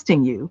was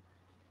testing you.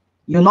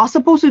 You're not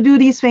supposed to do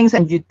these things,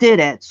 and you did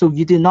it, so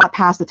you did not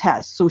pass the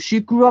test. So she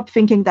grew up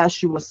thinking that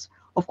she was,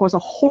 of course, a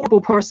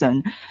horrible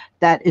person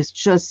that is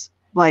just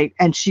like,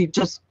 and she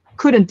just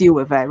couldn't deal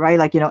with it, right?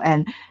 Like, you know,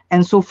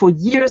 and so for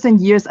years and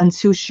years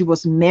until she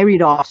was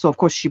married off, so of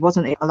course she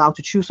wasn't allowed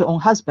to choose her own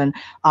husband,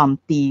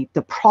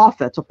 the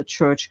prophet of the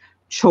church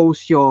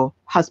chose your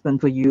husband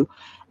for you.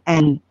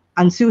 And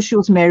until she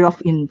was married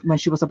off when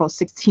she was about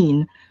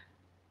 16,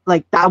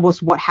 like that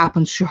was what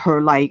happened to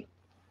her, like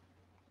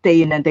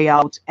day in and day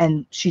out.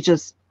 And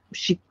she's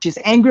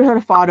angry at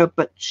her father,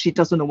 but she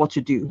doesn't know what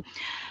to do.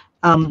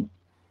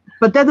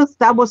 But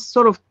that was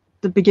sort of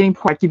the beginning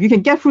part. If you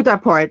can get through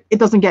that part, it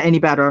doesn't get any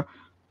better,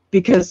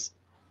 because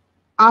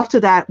after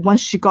that,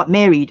 once she got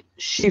married,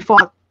 she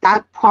thought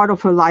that part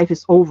of her life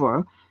is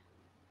over.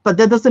 But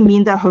that doesn't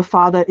mean that her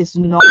father is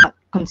not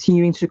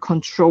continuing to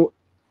control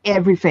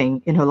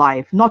everything in her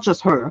life, not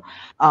just her,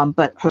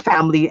 but her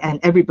family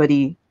and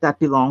everybody that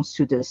belongs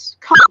to this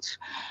cult.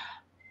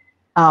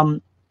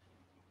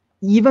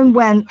 Even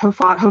when her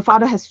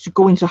father has to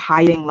go into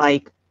hiding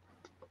like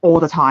all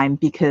the time,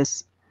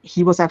 because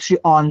he was actually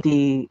on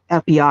the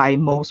FBI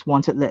most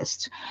wanted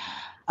list.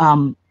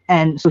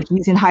 And so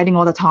he's in hiding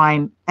all the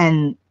time.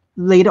 And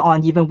later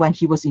on, even when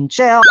he was in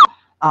jail,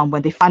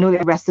 when they finally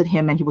arrested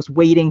him and he was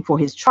waiting for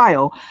his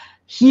trial,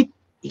 he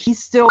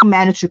still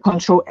managed to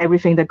control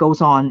everything that goes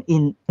on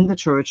in the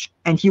church.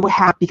 And he will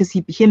have, because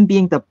him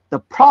being the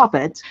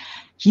prophet,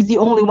 he's the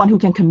only one who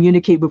can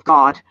communicate with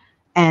God.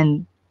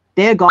 And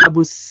their God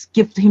will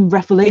give him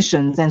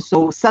revelations. And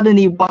so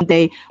suddenly one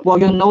day, well,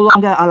 you're no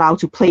longer allowed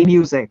to play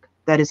music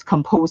that is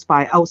composed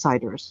by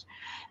outsiders.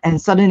 And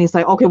suddenly it's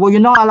like, okay, well,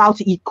 you're not allowed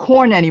to eat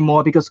corn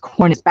anymore because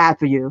corn is bad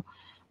for you.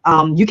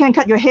 You can't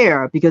cut your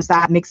hair because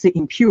that makes it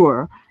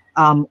impure.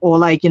 Or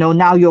like, you know,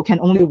 now you can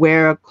only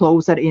wear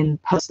clothes that are in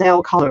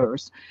pastel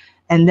colors.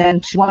 And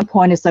then to one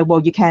point it's like, well,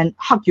 you can't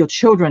hug your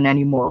children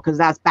anymore because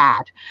that's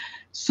bad.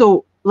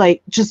 So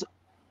like just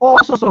all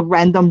sorts of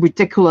random,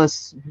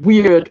 ridiculous,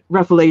 weird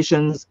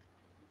revelations,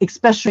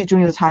 especially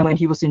during the time when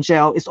he was in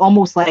jail. It's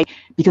almost like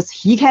because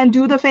he can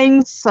do the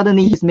things,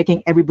 suddenly he's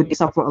making everybody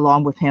suffer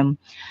along with him.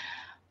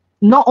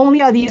 Not only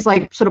are these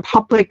like sort of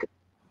public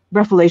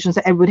revelations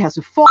that everybody has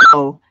to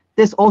follow,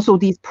 there's also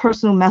these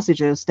personal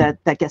messages that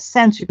get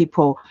sent to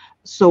people.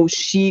 So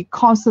she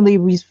constantly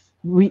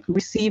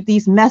received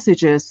these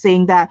messages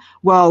saying that,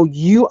 well,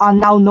 you are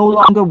now no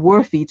longer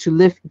worthy to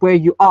live where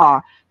you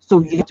are, so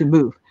you have to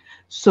move.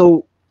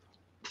 So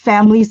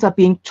families are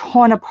being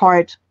torn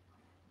apart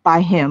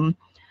by him.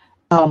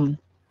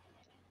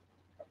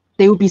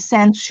 They would be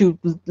sent to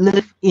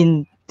live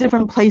in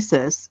different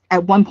places.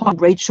 At one point,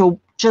 Rachel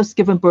just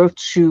given birth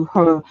to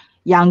her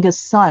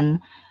youngest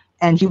son,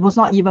 and he was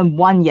not even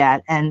 1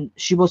 yet, and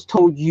she was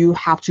told, you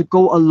have to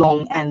go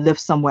alone and live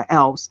somewhere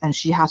else, and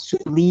she has to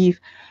leave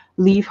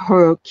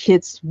her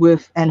kids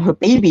and her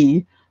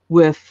baby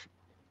with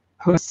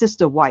her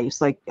sister wives,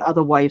 like the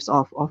other wives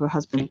of her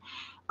husband.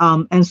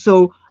 And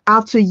so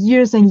after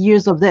years and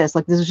years of this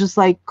is just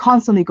like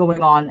constantly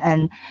going on.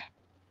 And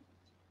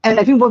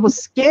I think what was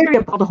scary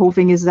about the whole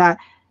thing is that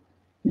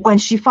when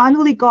she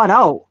finally got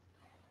out,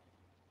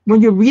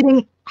 when you're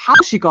reading how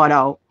she got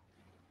out,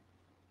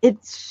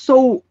 it's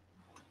so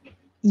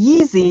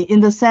easy in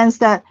the sense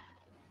that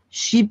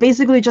she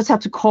basically just had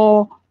to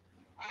call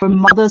her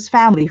mother's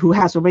family, who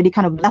has already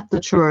kind of left the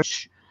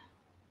church,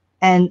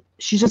 and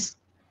she just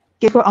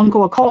gave her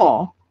uncle a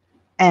call,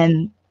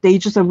 and they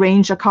just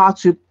arranged a car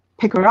to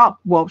pick her up.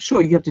 Well,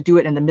 sure, you have to do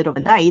it in the middle of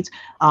the night,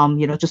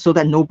 you know, just so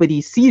that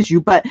nobody sees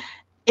you, but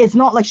it's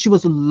not like she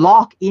was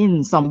locked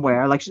in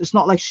somewhere. Like, it's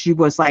not like she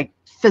was like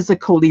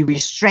physically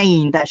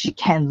restrained that she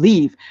can't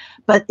leave,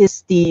 but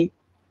it's the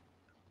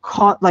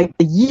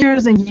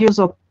years and years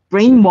of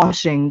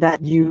brainwashing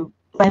that you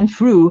went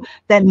through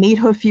that made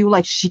her feel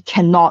like she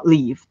cannot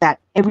leave, that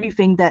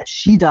everything that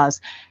she does,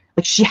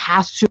 like she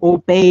has to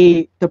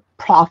obey the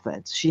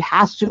prophets, she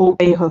has to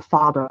obey her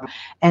father.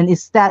 And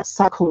it's that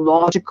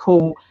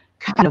psychological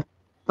kind of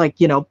like,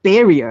 you know,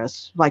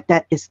 barriers like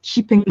that is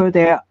keeping her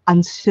there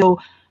until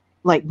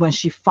like when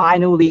she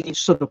finally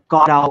sort of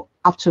got out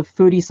after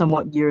 30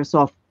 somewhat years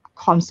of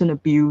constant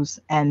abuse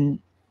and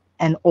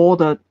and all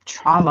the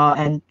trauma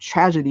and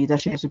tragedy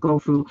that she has to go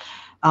through.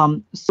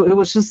 So it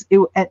was just, it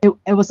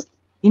was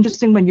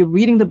interesting when you're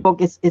reading the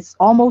book. It's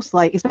almost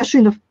like, especially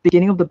in the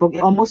beginning of the book,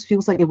 it almost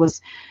feels like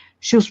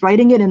she was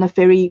writing it in a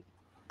very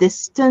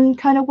distant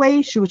kind of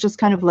way. She was just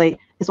kind of like,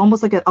 it's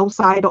almost like an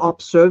outsider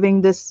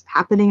observing this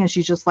happening, and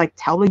she's just like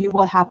telling you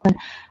what happened.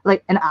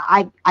 Like, and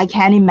I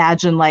can't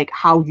imagine like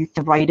how you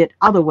can write it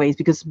other ways,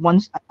 because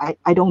once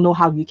I don't know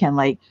how you can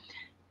like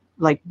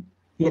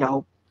you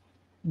know,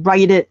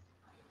 write it,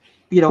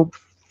 you know,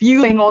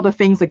 feeling all the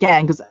things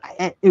again, because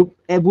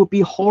it would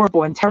be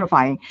horrible and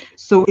terrifying.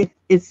 So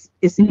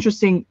it's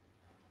interesting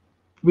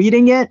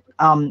reading it,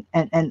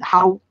 and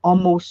how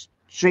almost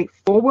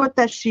straightforward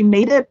that she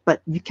made it,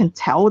 but you can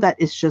tell that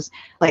it's just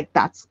like,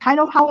 that's kind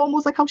of how,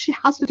 almost like how she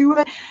has to do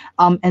it.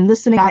 And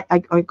listening, I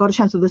got a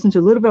chance to listen to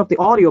a little bit of the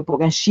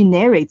audiobook, and she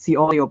narrates the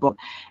audiobook,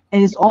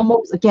 and it's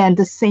almost, again,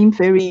 the same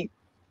very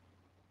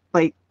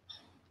like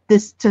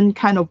distant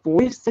kind of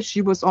voice that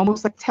she was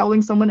almost like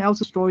telling someone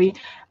else's story.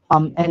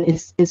 And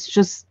it's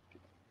just,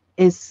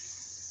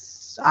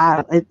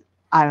 I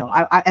don't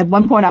know. At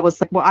one point I was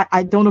like, well,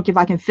 I don't know if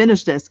I can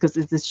finish this, because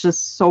it's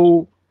just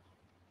so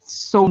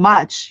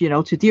much, you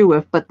know, to deal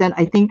with. But then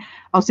I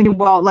was thinking,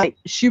 well, like,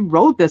 she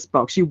wrote this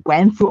book, she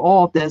went through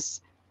all of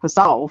this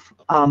herself,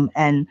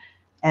 and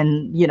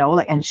you know,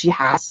 like, and she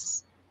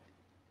has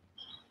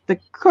the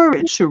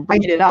courage to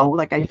write it out.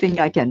 Like, I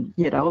think I can,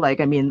 you know, like,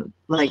 I mean,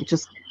 like,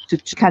 just to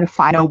kind of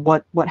find out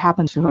what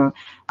happened to her.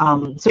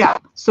 So yeah,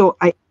 so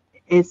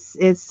it's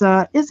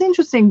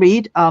interesting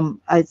read.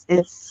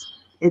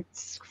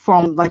 It's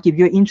from, like, if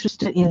you're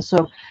interested in,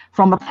 so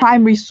from a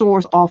primary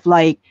source of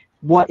like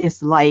what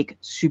it's like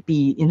to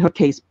be, in her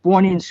case,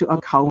 born into a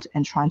cult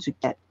and trying to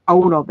get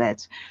out of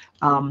it,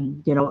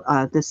 you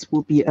know, this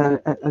will be a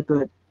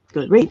good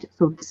read.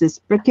 So this is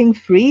Breaking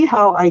Free: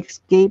 How I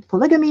Escaped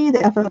Polygamy, the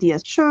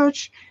FLDS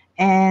Church,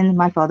 and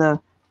My Father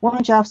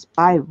Warren Jeffs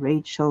by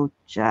Rachel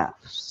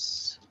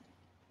Jeffs.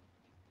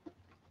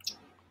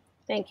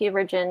 Thank you,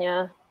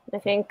 Virginia. I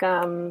think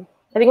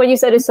what you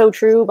said is so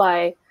true,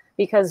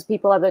 because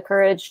people have the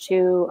courage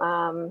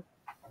to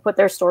put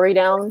their story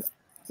down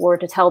or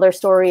to tell their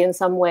story in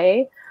some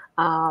way.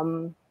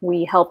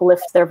 We help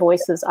lift their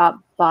voices up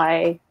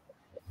by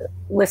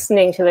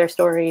listening to their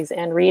stories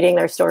and reading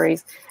their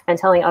stories and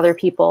telling other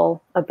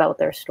people about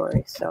their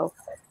stories. So,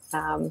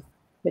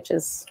 which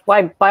is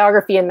why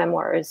biography and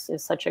memoir is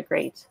such a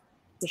great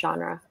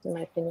genre, in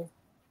my opinion.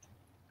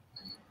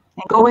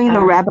 And going in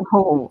a rabbit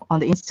hole on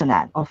the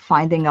internet of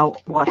finding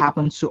out what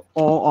happened to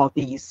all of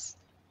these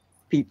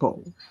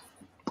people.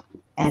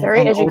 And,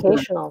 very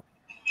educational.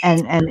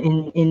 And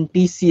in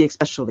BC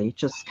especially,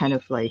 just kind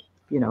of like,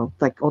 you know,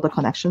 like all the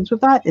connections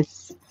with that.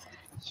 It's,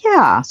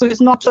 yeah, so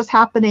it's not just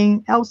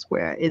happening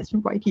elsewhere, it's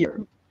right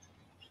here.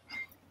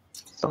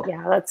 So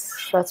yeah,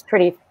 that's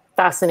pretty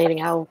fascinating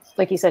how,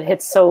 like you said,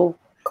 hits so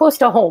close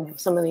to home,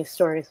 some of these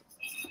stories.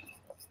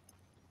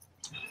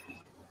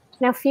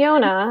 Now,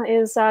 Fiona,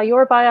 is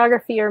your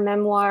biography or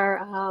memoir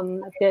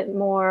a bit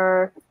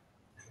more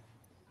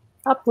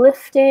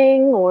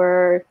uplifting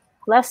or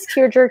less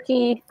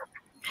tearjerky?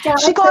 Yeah,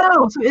 she got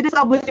out. So it is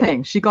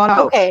uplifting. She got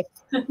out. Okay,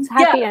 it's a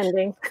happy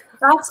ending.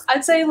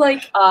 I'd say,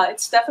 like,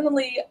 it's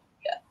definitely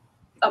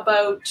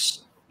about,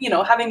 you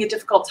know, having a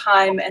difficult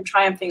time and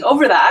triumphing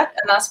over that,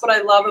 and that's what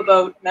I love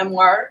about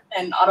memoir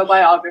and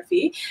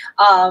autobiography.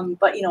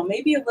 But, you know,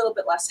 maybe a little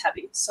bit less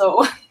heavy.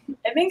 So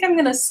I think I'm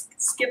gonna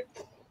skip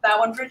that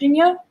one,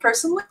 Virginia,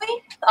 personally.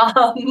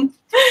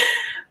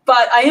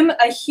 But I am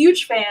a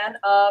huge fan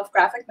of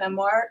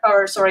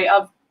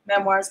of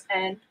memoirs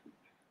and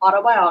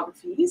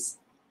autobiographies.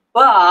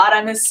 But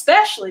I'm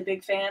especially a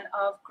big fan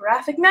of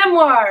graphic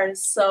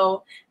memoirs.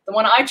 So the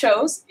one I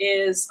chose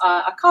is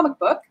a comic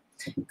book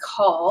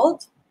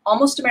called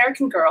Almost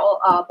American Girl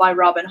by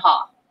Robin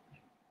Ha.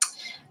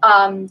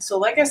 So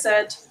like I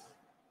said,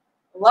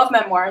 I love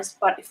memoirs,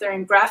 but if they're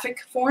in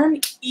graphic form,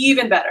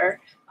 even better.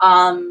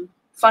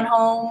 Fun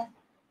Home,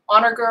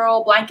 Honor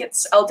Girl,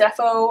 Blankets, El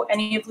Defo,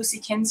 any of Lucy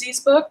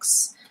Kinsey's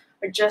books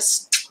are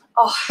just,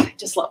 oh, I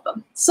just love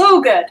them. So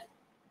good.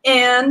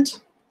 And,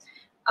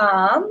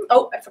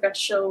 oh, I forgot to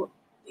show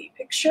the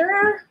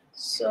picture.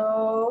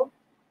 So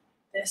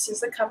this is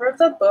the cover of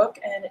the book,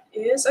 and it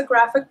is a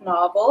graphic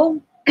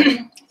novel.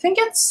 I think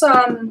it's,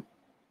 I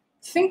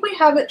think we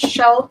have it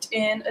shelved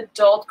in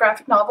adult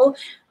graphic novel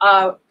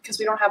because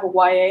we don't have a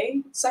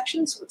YA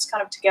section, so it's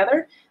kind of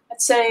together. I'd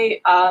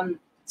say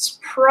it's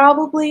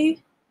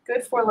probably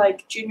good for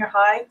like junior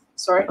high,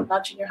 sorry,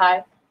 not junior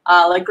high,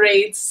 like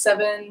grades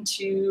 7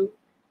 to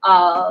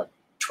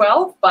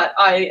 12, but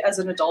as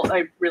an adult,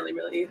 I really,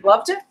 really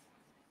loved it.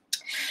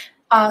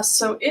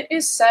 So it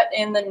is set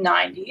in the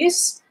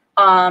 90s,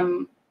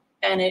 and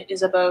it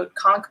is about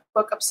comic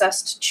book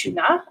obsessed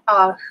Chuna,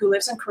 who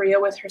lives in Korea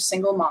with her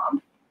single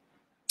mom.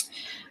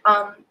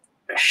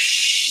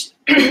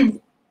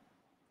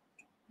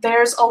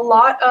 There's a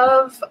lot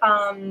of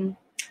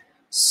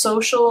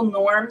social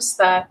norms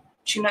that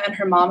Chuna and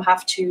her mom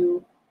have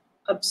to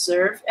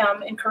observe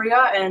in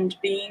Korea, and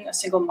being a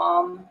single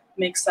mom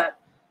makes that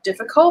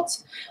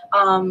difficult.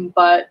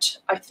 But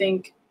I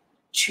think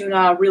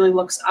Tuna really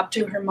looks up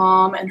to her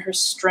mom and her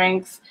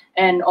strength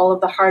and all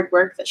of the hard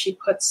work that she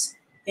puts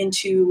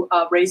into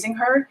raising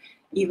her,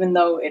 even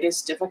though it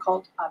is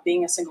difficult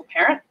being a single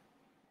parent.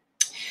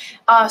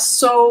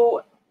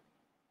 So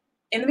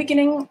in the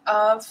beginning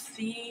of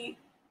the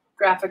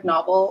graphic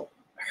novel,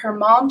 her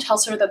mom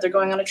tells her that they're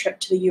going on a trip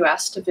to the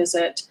US to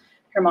visit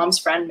her mom's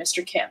friend,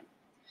 Mr. Kim.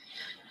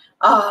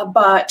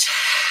 But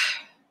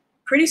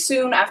pretty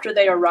soon after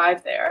they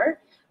arrive there,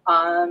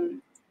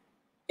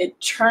 it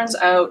turns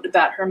out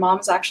that her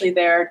mom's actually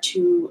there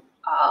to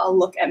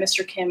look at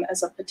Mr. Kim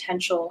as a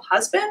potential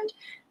husband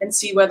and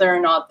see whether or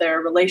not their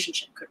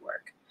relationship could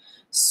work.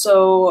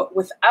 So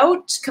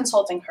without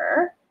consulting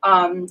her,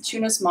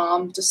 Tuna's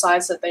mom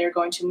decides that they are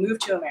going to move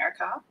to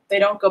America. They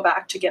don't go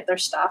back to get their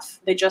stuff.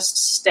 They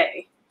just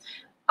stay.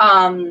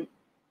 And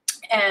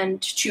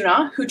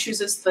Tuna, who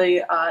chooses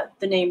the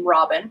name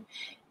Robin,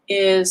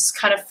 is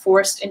kind of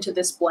forced into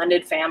this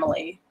blended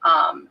family.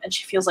 And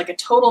she feels like a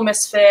total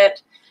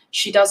misfit.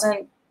 She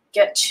doesn't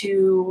get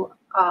to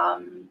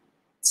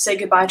say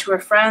goodbye to her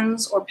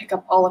friends or pick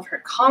up all of her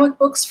comic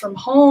books from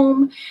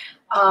home.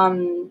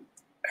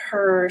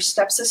 Her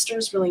stepsister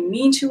is really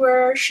mean to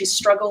her. She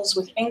struggles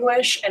with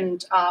English,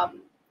 and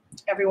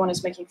everyone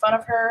is making fun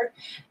of her.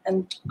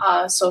 And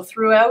so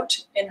throughout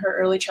in her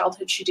early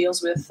childhood, she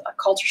deals with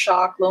culture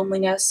shock,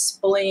 loneliness,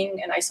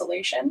 bullying, and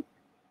isolation.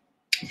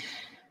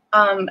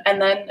 And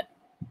then,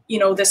 you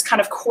know, this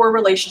kind of core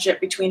relationship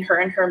between her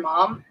and her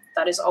mom,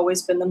 that has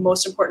always been the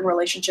most important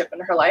relationship in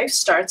her life,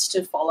 starts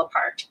to fall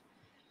apart.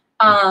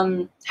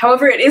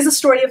 However, it is a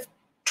story of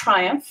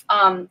triumph,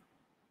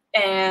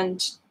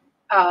 and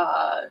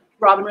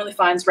Robin really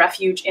finds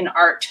refuge in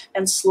art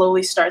and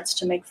slowly starts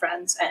to make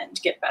friends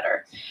and get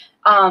better.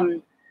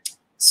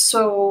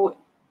 So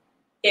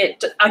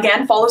it,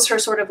 again, follows her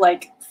sort of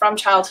like from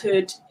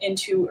childhood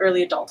into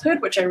early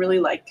adulthood, which I really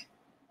like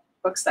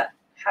books that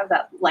have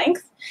that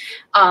length.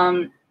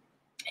 And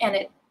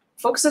it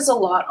focuses a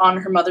lot on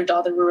her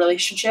mother-daughter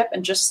relationship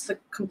and just the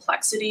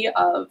complexity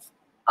of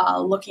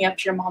looking up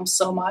to your mom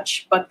so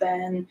much, but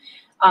then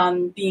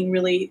being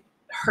really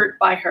hurt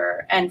by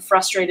her and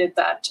frustrated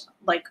that,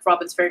 like,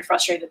 Robin's very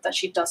frustrated that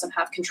she doesn't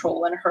have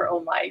control in her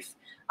own life.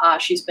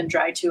 She's been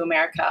dragged to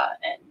America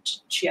and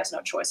she has no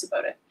choice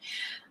about it.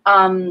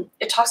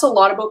 It talks a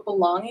lot about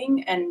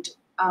belonging and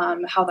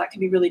how that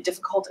can be really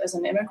difficult as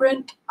an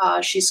immigrant.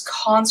 She's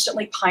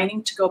constantly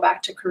pining to go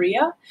back to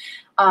Korea.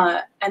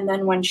 And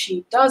then when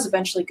she does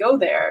eventually go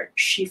there,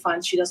 she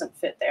finds she doesn't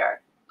fit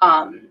there.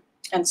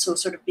 And so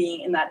sort of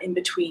being in that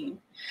in-between.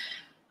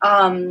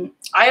 I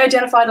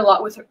identified a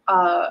lot with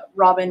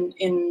Robin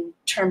in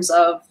terms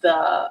of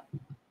the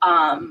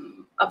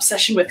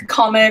obsession with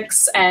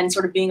comics and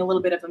sort of being a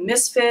little bit of a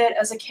misfit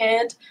as a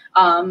kid.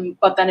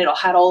 But then it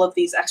had all of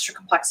these extra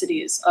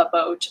complexities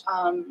about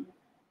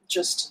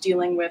just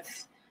dealing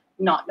with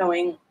not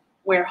knowing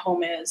where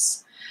home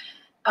is.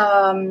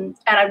 And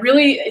I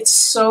really, it's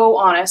so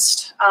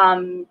honest.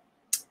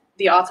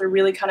 The author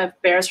really kind of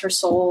bears her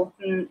soul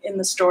in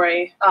the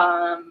story.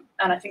 And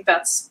I think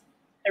that's,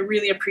 I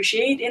really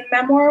appreciate in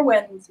memoir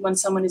when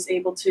someone is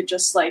able to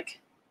just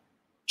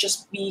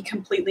be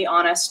completely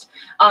honest.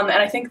 And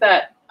I think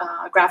that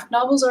graphic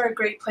novels are a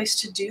great place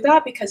to do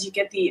that because you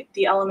get the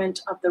element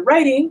of the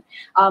writing,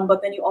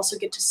 but then you also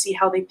get to see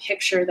how they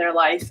picture their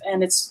life.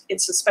 And it's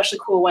especially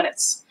cool when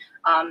it's,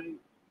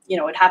 you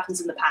know, it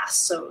happens in the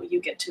past. So you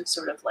get to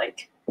sort of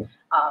like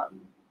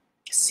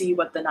see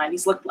what the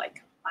 90s looked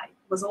like. I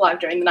was alive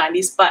during the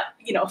 90s, but,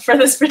 you know, for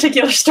this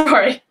particular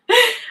story.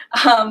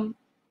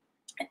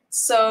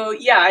 So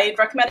yeah, I'd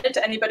recommend it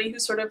to anybody who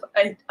sort of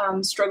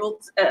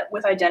struggled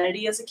with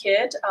identity as a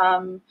kid.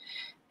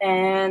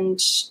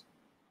 And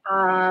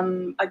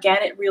again,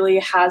 it really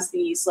has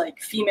these like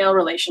female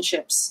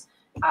relationships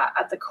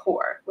at the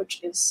core,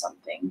 which is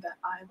something that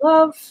I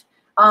love.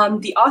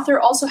 The author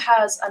also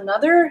has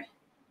another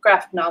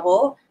graphic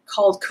novel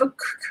called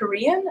Cook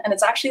Korean, and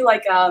it's actually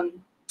like,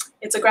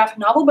 it's a graphic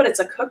novel, but it's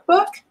a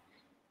cookbook.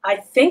 I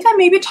think I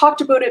maybe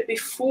talked about it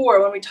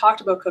before when we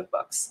talked about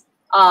cookbooks.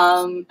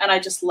 And I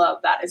just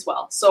love that as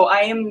well. So I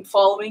am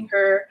following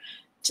her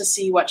to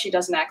see what she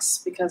does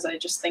next because I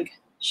just think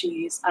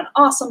she's an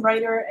awesome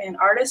writer and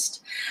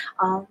artist.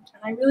 And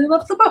I really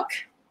love the book.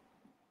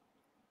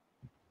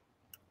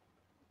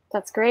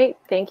 That's great.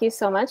 Thank you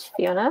so much,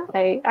 Fiona.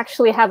 I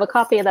actually have a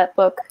copy of that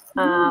book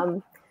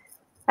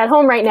at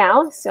home right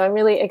now, so I'm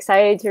really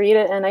excited to read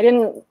it. And I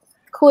didn't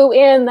clue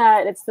in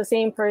that it's the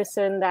same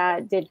person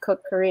that did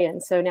Cook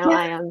Korean, so now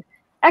I am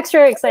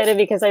extra excited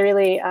because I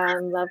really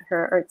love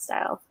her art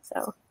style.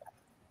 So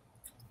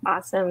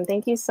awesome.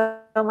 Thank you so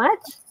much.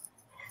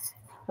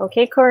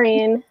 Okay,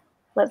 Corinne,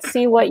 let's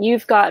see what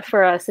you've got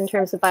for us in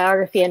terms of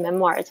biography and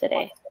memoir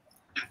today.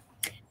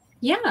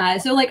 Yeah,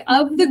 so like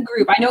of the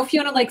group, I know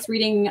Fiona likes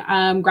reading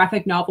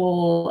graphic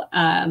novel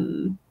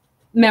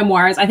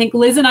memoirs. I think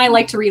Liz and I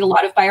like to read a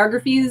lot of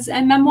biographies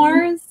and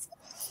memoirs.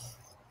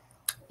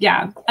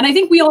 Yeah, and I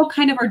think we all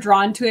kind of are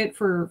drawn to it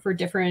for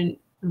different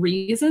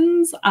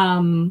reasons.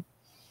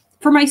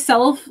 for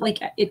myself, like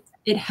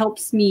it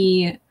helps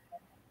me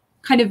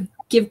kind of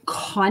give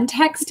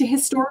context to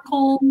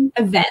historical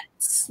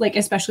events, like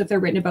especially if they're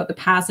written about the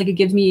past. Like it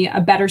gives me a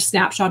better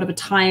snapshot of a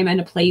time and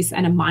a place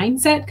and a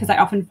mindset, because I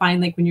often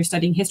find like when you're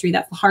studying history,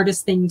 that's the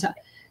hardest thing to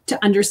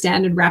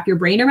understand and wrap your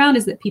brain around,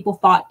 is that people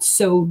thought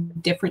so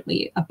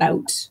differently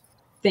about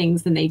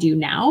things than they do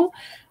now.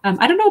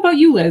 I don't know about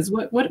you, Liz.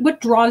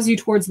 What draws you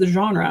towards the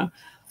genre?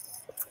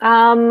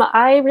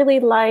 I really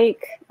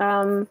like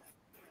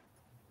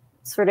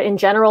sort of in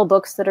general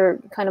books that are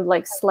kind of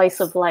like slice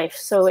of life.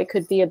 So it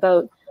could be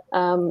about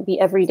the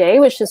everyday,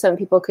 which to some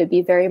people could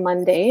be very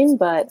mundane,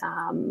 but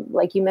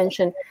like you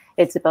mentioned,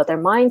 it's about their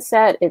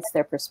mindset, it's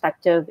their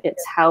perspective,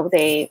 it's how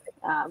they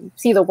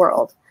see the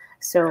world.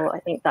 So I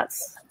think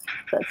that's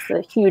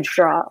the huge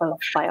draw of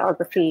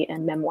biography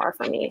and memoir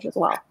for me as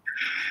well.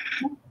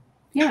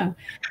 Yeah.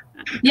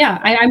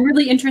 I'm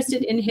really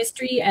interested in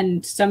history,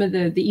 and some of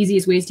the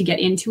easiest ways to get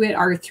into it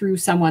are through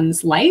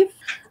someone's life.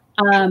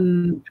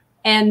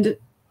 And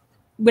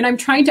when I'm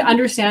trying to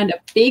understand a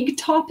big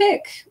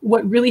topic,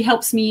 what really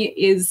helps me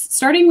is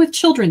starting with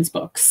children's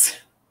books.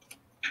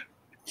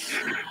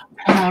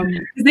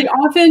 They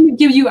often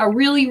give you a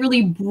really,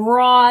 really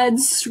broad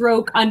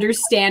stroke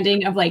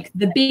understanding of like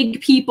the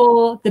big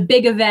people, the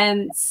big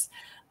events,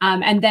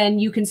 and then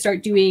you can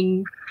start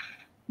doing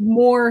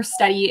more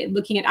study,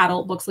 looking at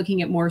adult books,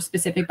 looking at more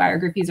specific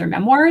biographies or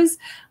memoirs.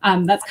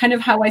 That's kind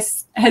of how I,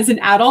 as an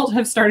adult,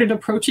 have started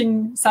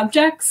approaching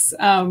subjects,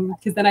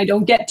 because then I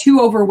don't get too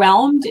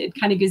overwhelmed. It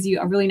kind of gives you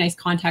a really nice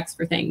context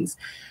for things.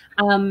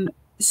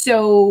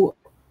 So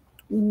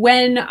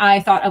when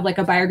I thought of like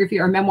a biography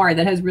or memoir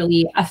that has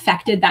really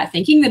affected that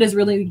thinking, that has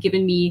really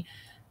given me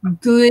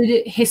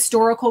good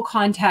historical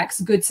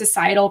context, good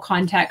societal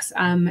context,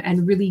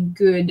 and really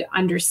good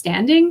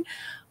understanding,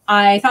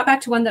 I thought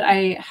back to one that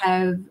I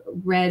have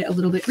read a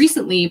little bit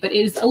recently, but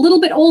it is a little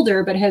bit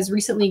older, but has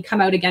recently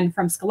come out again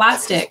from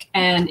Scholastic.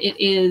 And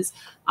it is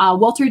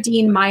Walter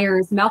Dean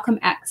Meyer's Malcolm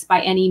X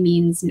by Any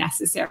Means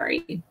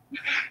Necessary.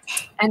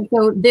 And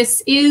so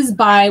this is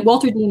by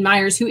Walter Dean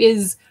Myers, who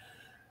is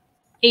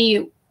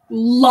a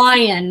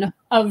lion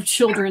of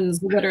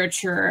children's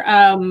literature.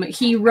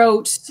 He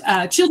wrote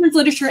children's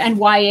literature and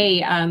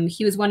YA.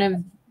 He was one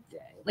of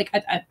like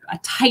a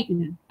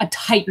titan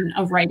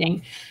of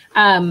writing,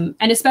 and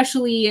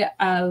especially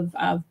of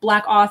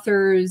Black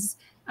authors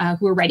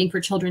who are writing for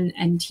children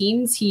and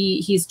teens.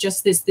 He's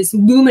just this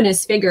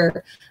luminous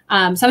figure.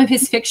 Some of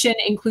his fiction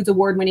includes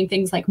award-winning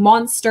things like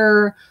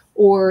Monster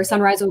or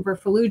Sunrise Over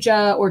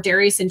Fallujah or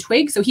Darius and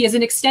Twig. So he has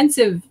an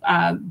extensive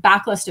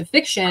backlist of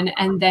fiction,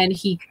 and then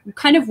he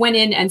kind of went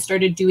in and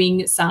started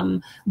doing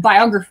some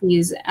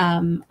biographies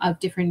of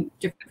different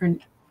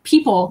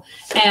people,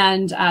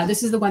 and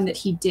this is the one that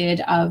he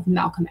did of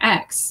Malcolm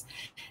X.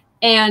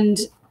 And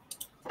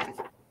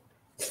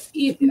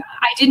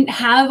I didn't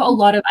have a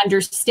lot of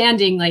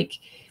understanding. Like,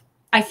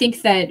 I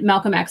think that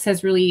Malcolm X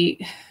has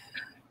really,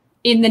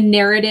 in the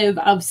narrative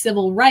of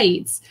civil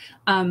rights,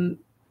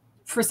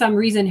 for some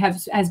reason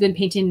has been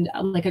painted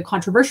like a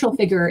controversial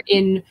figure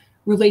in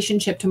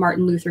relationship to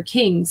Martin Luther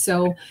King.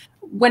 So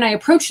when I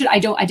approached it, I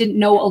didn't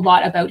know a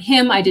lot about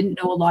him. I didn't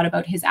know a lot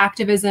about his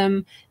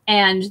activism.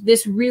 And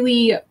this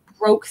really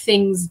broke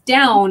things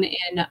down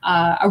in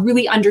a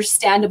really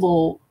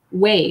understandable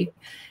way.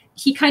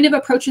 He kind of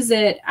approaches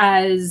it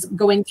as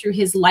going through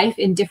his life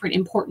in different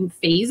important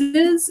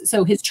phases.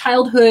 So his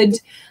childhood,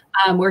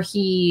 where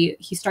he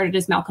started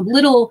as Malcolm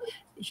Little,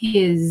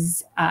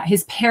 his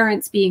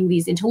parents being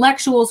these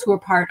intellectuals who were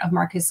part of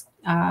Marcus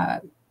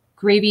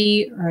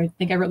Garvey, or I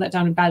think I wrote that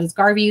down as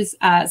Garvey's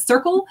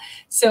circle.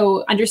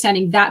 So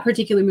understanding that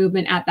particular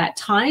movement at that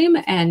time,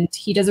 and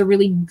he does a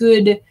really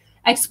good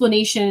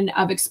explanation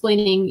of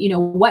explaining,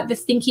 what the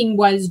thinking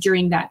was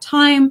during that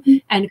time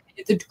and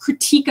the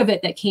critique of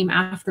it that came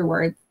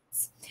afterwards.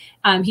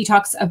 He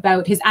talks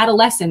about his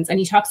adolescence, and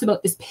he talks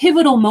about this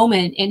pivotal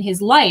moment in his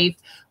life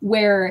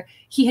where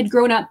he had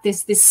grown up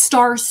this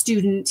star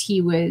student.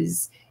 He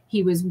was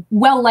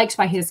well liked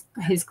by his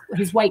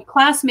white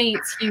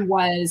classmates. He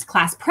was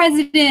class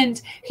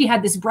president. He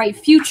had this bright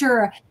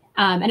future.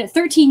 And at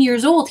 13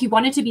 years old, he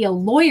wanted to be a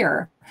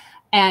lawyer.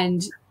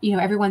 And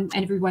everyone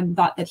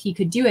thought that he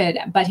could do it.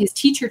 But his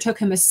teacher took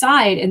him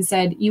aside and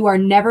said, "You are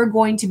never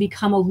going to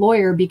become a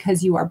lawyer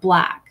because you are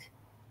Black."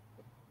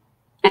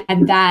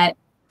 And that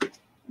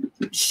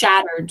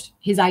shattered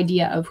his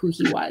idea of who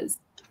he was.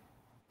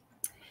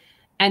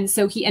 And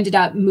so he ended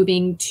up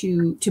moving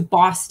to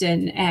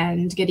Boston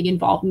and getting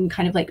involved in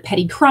kind of like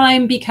petty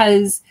crime,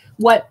 because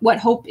what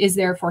hope is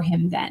there for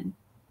him then?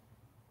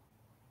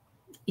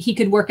 He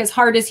could work as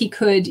hard as he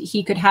could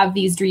have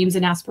these dreams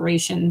and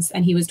aspirations,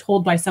 and he was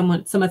told by some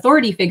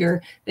authority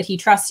figure that he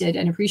trusted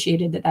and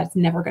appreciated that that's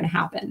never going to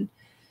happen.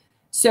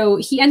 So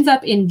he ends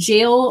up in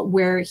jail,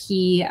 where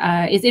he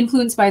is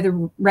influenced by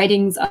the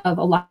writings of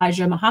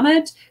Elijah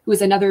Muhammad, who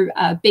is another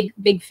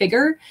big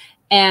figure,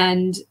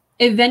 and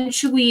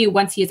eventually,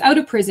 once he is out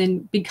of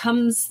prison,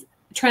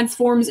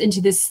 transforms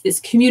into this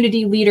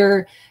community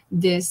leader,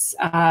 this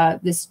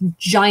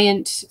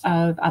giant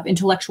of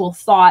intellectual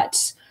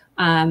thought,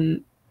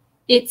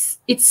 It's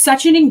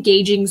such an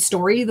engaging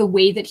story. The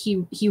way that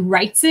he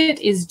writes it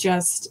is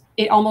just,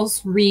 it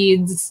almost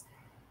reads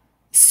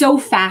so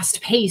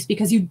fast paced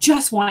because you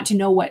just want to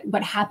know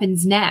what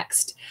happens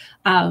next.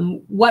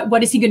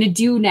 What is he going to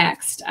do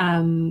next?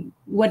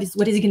 What is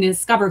he going to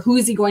discover? Who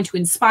is he going to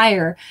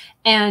inspire?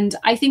 And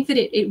I think that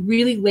it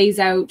really lays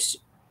out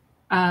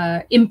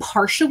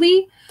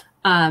impartially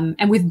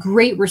and with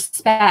great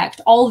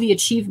respect all the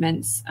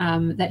achievements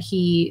that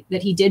he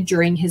did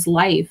during his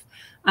life.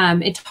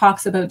 It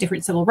talks about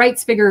different civil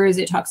rights figures.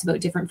 It talks about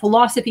different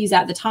philosophies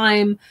at the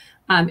time.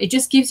 It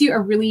just gives you a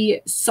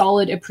really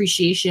solid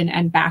appreciation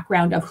and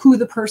background of who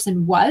the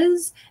person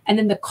was and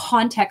then the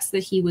context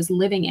that he was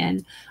living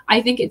in.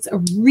 I think it's a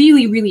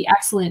really, really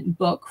excellent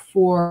book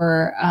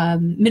for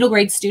middle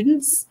grade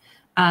students.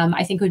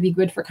 I think it would be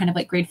good for kind of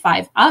like grade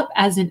 5 up.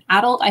 As an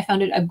adult, I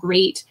found it a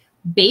great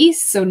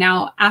base. So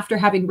now after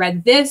having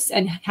read this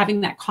and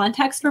having that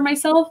context for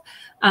myself,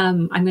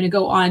 I'm going to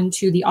go on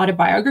to the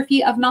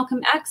autobiography of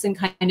Malcolm X and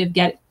kind of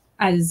get,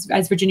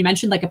 as Virginia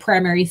mentioned, like a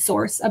primary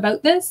source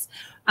about this.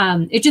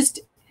 It just,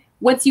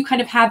 once you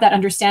kind of have that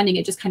understanding,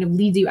 it just kind of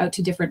leads you out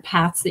to different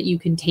paths that you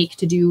can take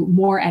to do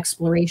more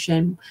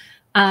exploration.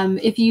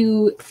 If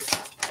you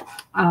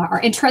are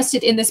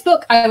interested in this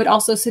book, I would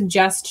also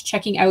suggest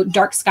checking out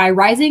Dark Sky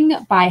Rising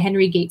by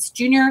Henry Gates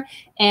Jr.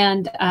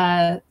 and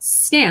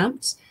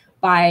Stamped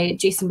by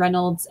Jason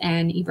Reynolds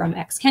and Ibram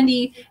X.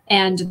 Kendi.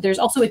 And there's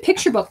also a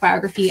picture book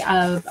biography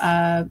of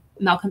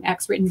Malcolm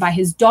X written by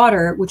his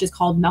daughter, which is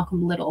called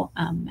Malcolm Little.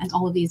 And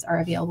all of these are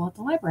available at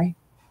the library.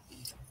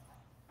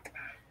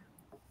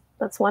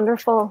 That's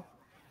wonderful.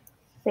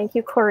 Thank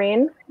you,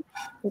 Corinne.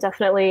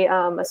 Definitely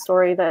a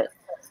story that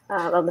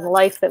of the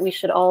life that we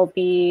should all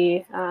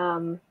be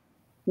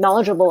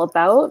knowledgeable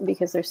about,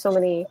 because there's so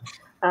many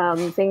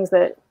things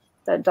that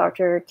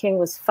Dr. King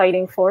was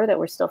fighting for that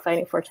we're still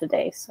fighting for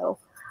today. So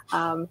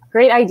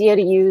great idea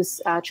to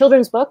use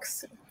children's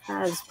books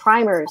as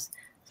primers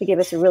to give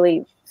us a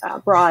really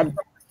broad,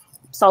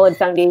 solid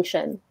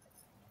foundation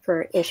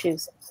for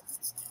issues.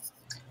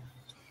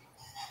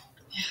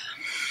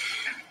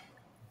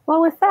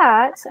 Well, with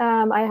that,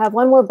 I have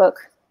one more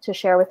book to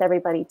share with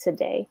everybody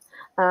today.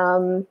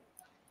 Kind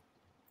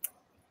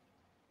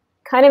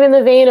of in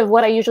the vein of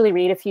what I usually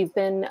read. If you've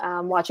been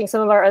watching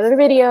some of our other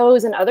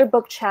videos and other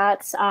book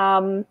chats,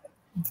 I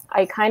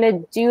kind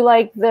of do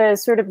like the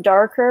sort of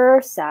darker,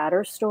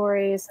 sadder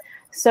stories.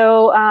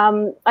 So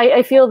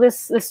I feel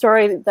this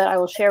story that I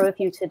will share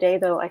with you today,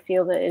 though, I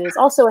feel that it is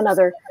also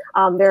another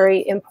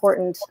very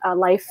important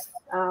life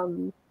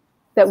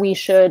that we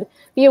should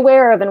be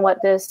aware of and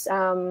what this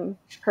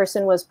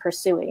person was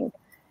pursuing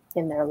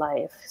in their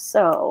life.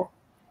 So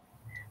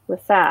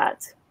with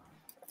that,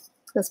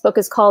 this book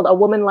is called A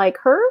Woman Like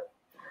Her,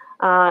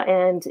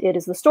 and it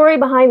is the story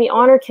behind the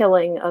honor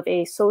killing of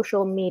a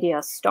social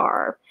media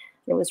star.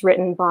 It was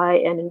written by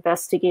an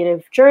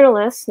investigative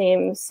journalist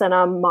named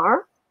Sanam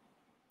Mar.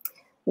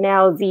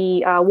 Now,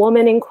 the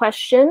woman in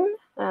question,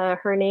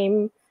 her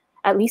name,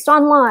 at least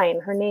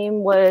online, her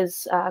name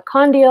was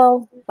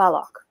Kandil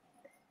Balak.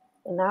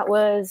 And that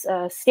was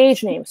a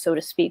stage name, so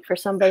to speak, for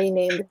somebody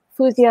named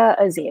Fuzia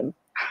Azim.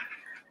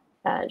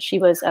 She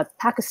was a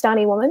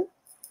Pakistani woman,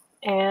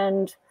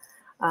 and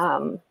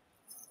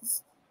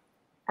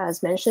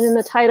as mentioned in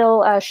the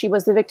title, she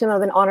was the victim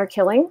of an honor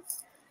killing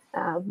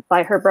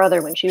by her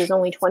brother when she was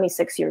only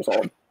 26 years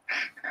old.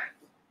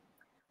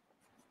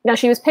 Now,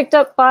 she was picked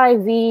up by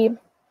the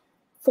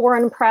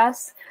foreign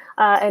press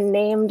and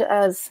named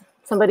as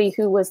somebody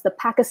who was the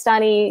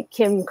Pakistani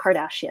Kim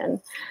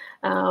Kardashian.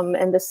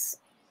 And this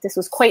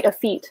was quite a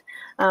feat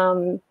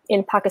in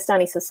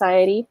Pakistani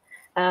society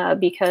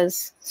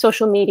because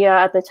social media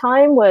at the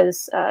time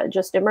was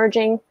just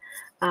emerging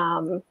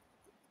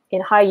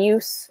in high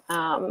use.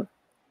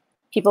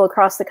 People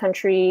across the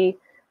country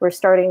were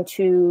starting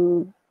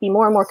to be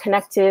more and more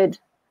connected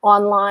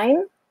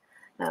online.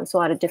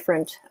 So at a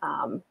different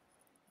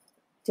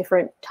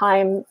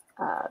time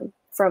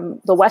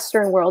from the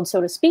Western world,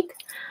 so to speak.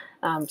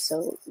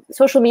 So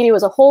social media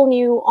was a whole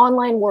new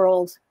online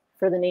world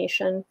for the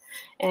nation,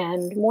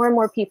 and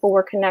more people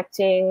were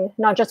connecting,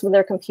 not just with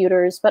their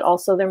computers, but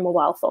also their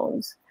mobile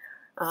phones.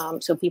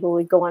 So people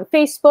would go on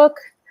Facebook,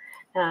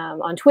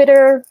 on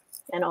Twitter,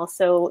 and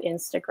also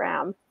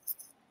Instagram.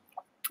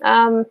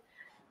 Now,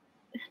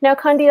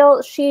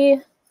 Kandil,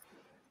 she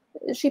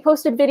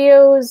posted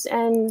videos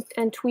and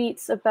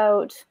tweets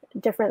about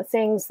different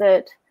things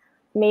that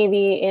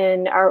maybe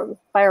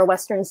by our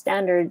Western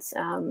standards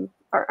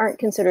aren't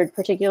considered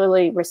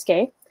particularly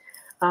risque.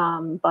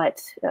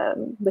 But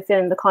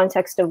within the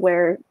context of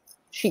where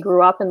she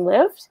grew up and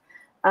lived,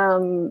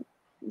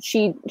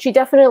 she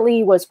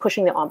definitely was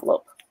pushing the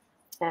envelope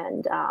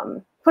and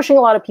pushing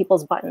a lot of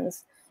people's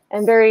buttons,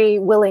 and very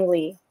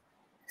willingly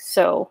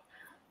so.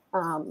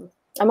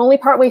 I'm only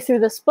partway through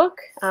this book,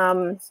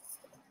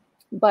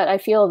 but I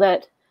feel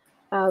that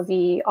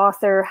the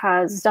author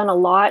has done a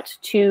lot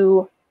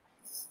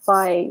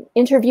by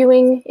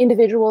interviewing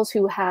individuals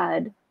who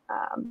had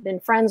been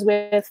friends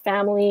with,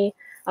 family,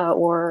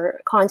 or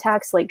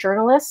contacts like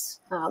journalists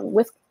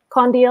with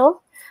Condil,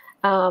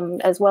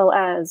 as well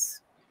as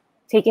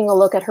taking a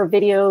look at her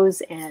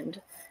videos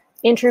and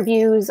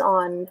interviews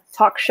on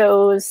talk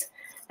shows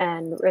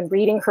and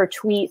reading her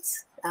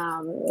tweets.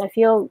 I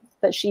feel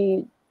that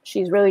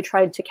she's really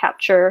tried to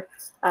capture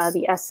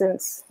the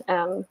essence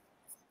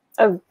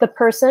of the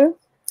person,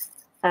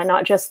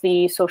 not just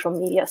the social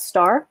media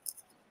star,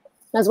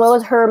 as well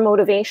as her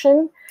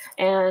motivation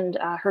and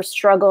her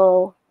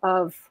struggle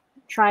of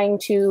trying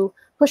to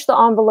push the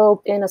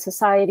envelope in a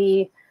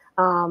society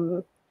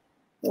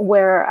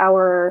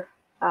where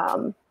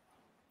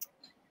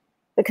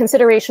the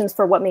considerations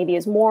for what maybe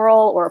is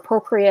moral or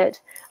appropriate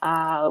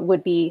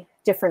would be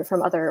different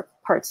from other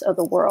parts of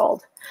the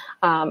world.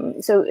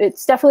 So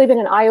it's definitely been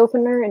an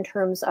eye-opener in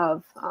terms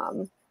of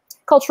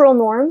cultural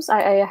norms.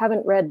 I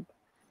haven't read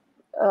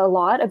a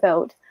lot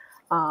about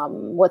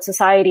what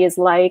society is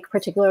like,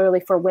 particularly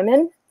for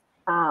women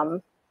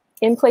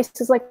in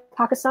places like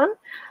Pakistan.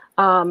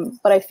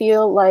 But I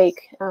feel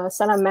like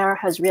Sana Mer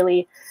has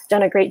really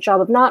done a great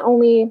job of not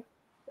only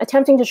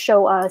attempting to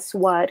show us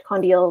what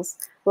Condil's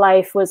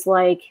life was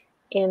like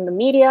in the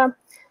media,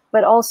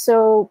 but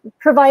also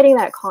providing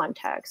that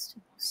context.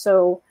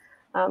 So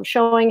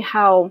showing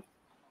how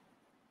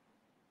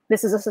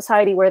this is a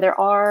society where there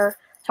are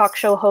talk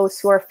show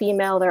hosts who are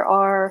female, there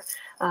are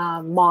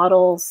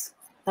models,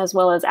 as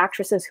well as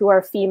actresses who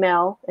are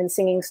female and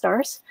singing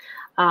stars.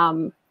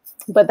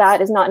 But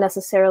that is not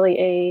necessarily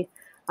a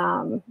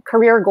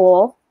career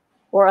goal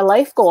or a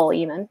life goal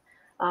even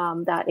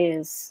that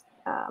is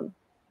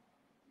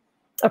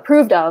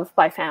approved of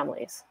by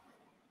families.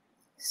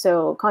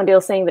 So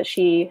Condil saying that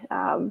she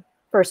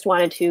first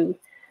wanted to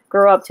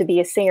grow up to be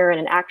a singer and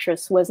an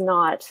actress was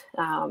not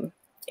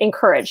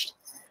encouraged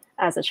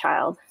as a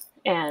child.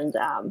 And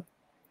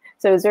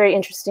so it was very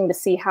interesting to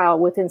see how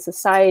within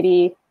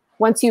society,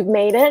 once you've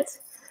made it,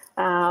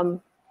 and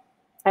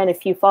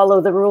if you follow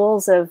the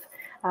rules of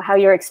how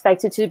you're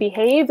expected to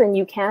behave, then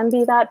you can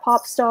be that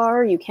pop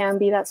star, you can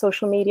be that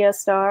social media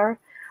star.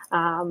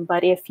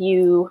 But if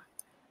you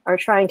are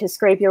trying to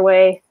scrape your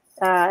way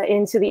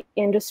into the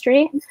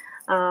industry,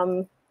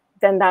 then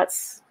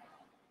that's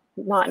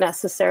not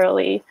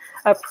necessarily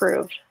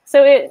approved.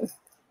 So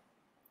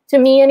to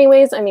me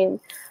anyways, I mean,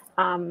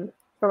 from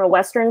a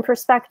Western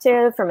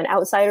perspective, from an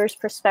outsider's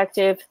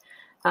perspective,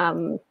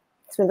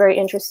 it's been very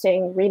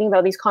interesting reading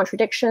about these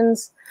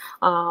contradictions,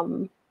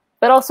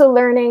 but also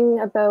learning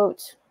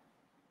about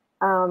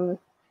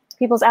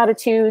people's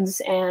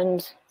attitudes.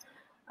 And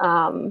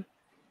I'm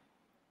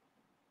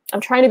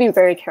trying to be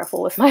very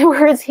careful with my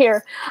words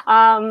here,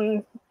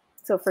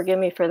 so forgive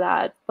me for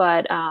that.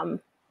 But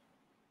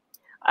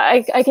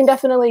I can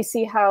definitely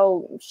see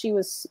how she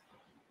was,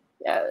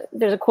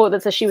 there's a quote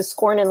that says she was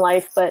scorned in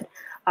life, but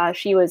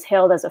she was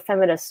hailed as a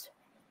feminist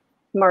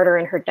martyr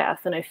in her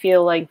death. And I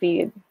feel like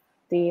the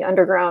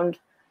underground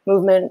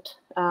movement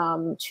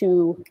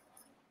to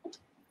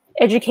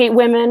educate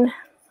women,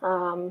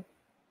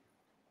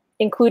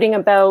 including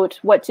about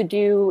what to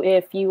do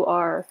if you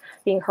are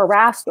being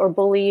harassed or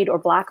bullied or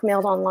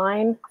blackmailed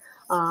online,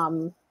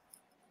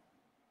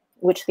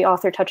 which the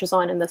author touches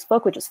on in this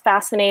book, which is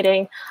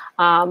fascinating.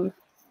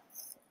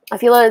 I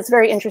feel that it's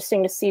very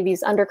interesting to see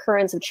these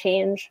undercurrents of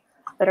change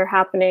that are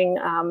happening,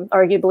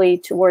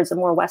 arguably towards a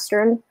more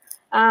Western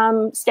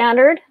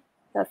standard,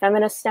 the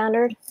feminist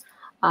standard.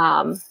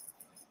 But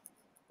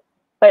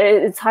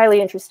it's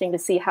highly interesting to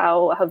see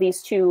how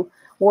these two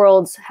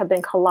worlds have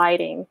been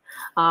colliding,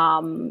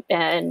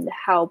 and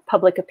how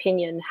public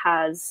opinion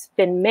has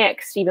been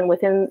mixed even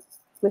within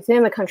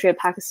the country of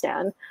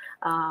Pakistan,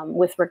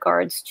 with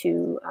regards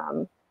to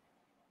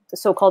the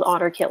so-called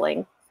honor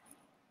killing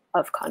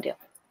of Condil.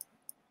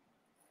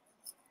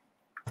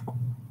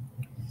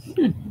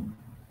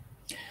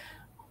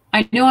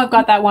 I know I've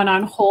got that one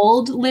on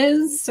hold,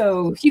 Liz,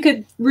 so if you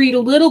could read a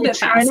little bit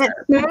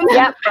faster.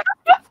 Yep.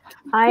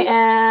 I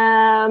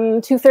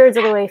am 2/3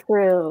 of the way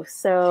through,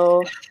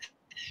 so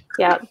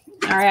yeah.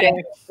 All right.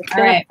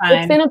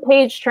 It's been a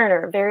page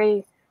turner.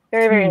 Very,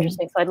 very, very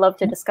interesting. So I'd love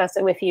to discuss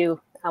it with you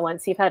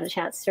once you've had a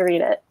chance to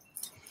read it.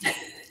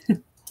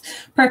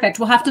 Perfect.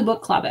 We'll have to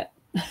book club it.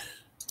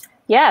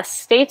 Yes.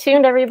 Stay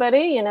tuned,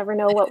 everybody. You never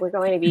know what we're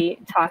going to be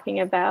talking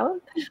about.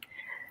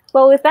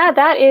 Well, with that,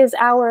 that is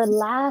our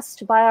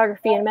last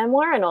biography and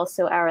memoir, and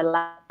also our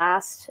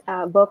last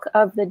book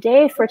of the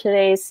day for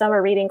today's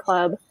Summer Reading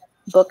Club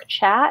book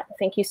chat.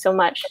 Thank you so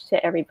much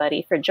to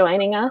everybody for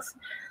joining us.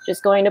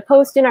 Just going to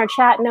post in our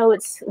chat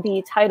notes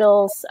the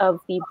titles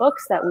of the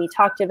books that we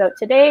talked about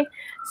today.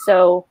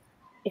 So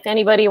if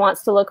anybody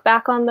wants to look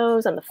back on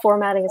those, and the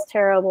formatting is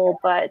terrible,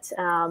 but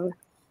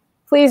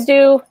please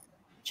do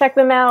check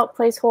them out,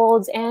 place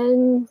holds,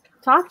 and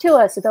talk to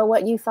us about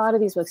what you thought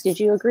of these books. Did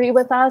you agree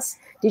with us?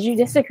 Did you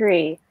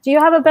disagree? Do you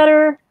have a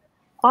better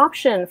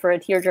option for a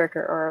tearjerker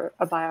or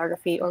a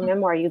biography or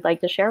memoir you'd like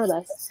to share with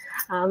us?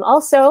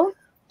 Also,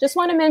 just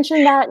want to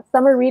mention that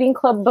Summer Reading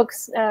Club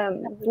Books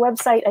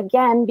website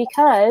again,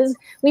 because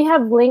we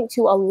have linked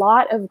to a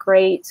lot of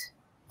great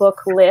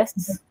book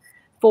lists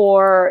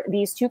for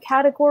these two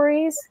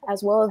categories,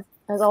 as well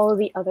as all of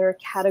the other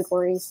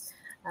categories,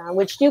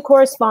 which do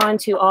correspond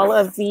to all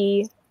of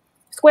the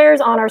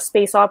squares on our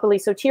Spaceopoly.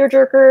 So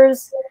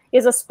Tearjerkers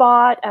is a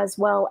spot, as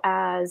well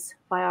as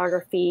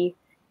Biography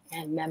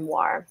and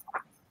Memoir.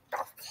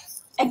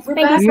 And we're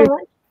Thank back you so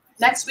much.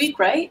 next week,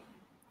 right?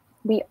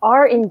 We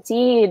are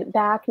indeed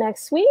back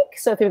next week.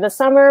 So through the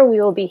summer,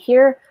 we will be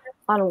here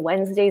on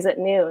Wednesdays at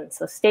noon.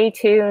 So stay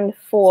tuned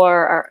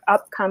for our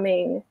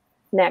upcoming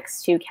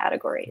next two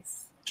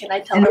categories. Can I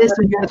tell And them? this,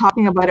 we were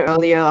talking about it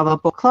earlier of a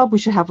book club. We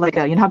should have like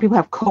a, you know how people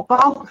have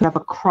cook-off? We could have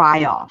a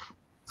cry-off.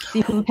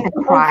 See who can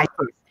cry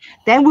first.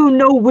 Then we'll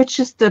know which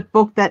is the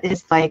book that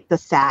is like the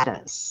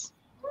saddest.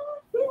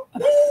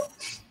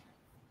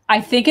 I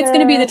think it's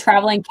going to be the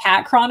Traveling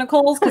Cat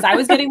Chronicles, because I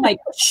was getting like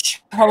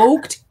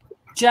choked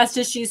just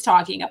as she's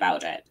talking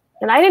about it.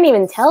 And I didn't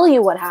even tell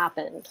you what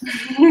happened.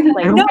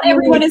 Like, Not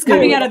everyone is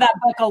coming out of that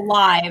book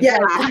alive. Yeah.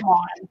 So come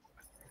on.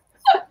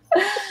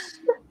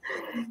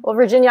 well,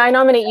 Virginia, I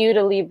nominate you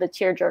to lead the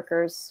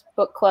Tearjerkers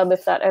book club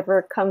if that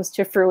ever comes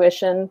to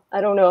fruition. I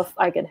don't know if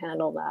I can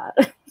handle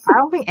that. I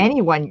don't think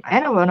any one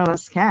of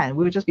us can.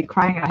 We would just be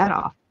crying our head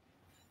off.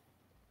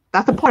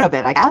 That's the point of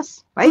it, I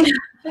guess, right?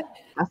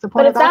 That's the point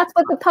But of if that. that's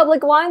what the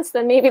public wants,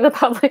 then maybe the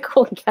public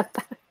will get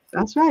that.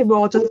 That's right. We'll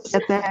all just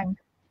sit there and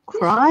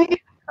cry.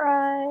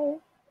 Cry.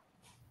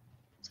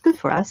 It's good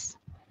for us.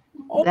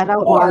 Let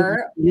out all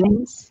our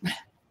feelings.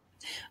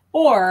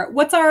 Or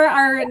what's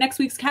our next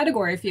week's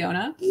category,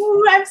 Fiona?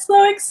 Ooh, I'm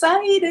so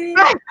excited.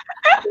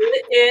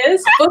 It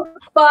is books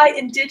by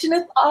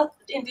Indigenous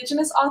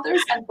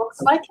authors and books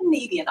by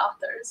Canadian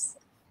authors.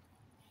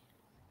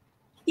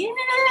 Yay!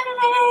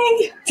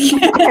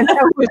 I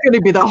know who's going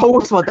to be the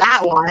host for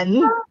that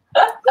one.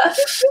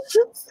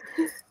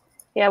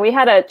 Yeah, we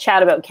had a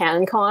chat about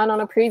CanCon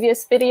on a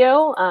previous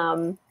video.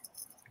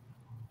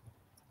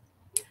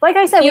 Like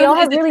I said, we all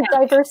have really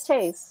diverse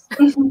tastes.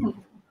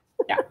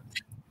 Yeah.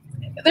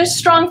 There's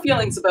strong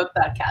feelings about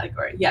that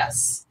category,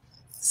 yes.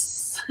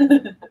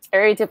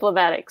 Very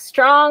diplomatic.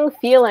 Strong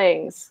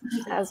feelings,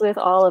 as with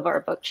all of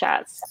our book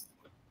chats.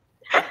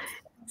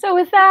 So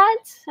with that,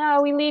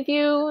 we leave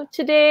you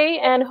today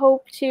and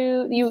hope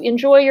you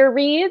enjoy your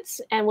reads,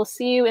 and we'll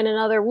see you in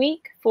another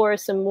week for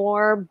some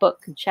more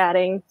book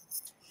chatting.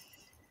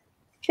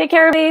 Take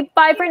care, everybody.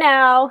 Bye for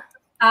now.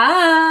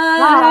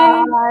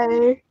 Bye.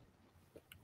 Bye.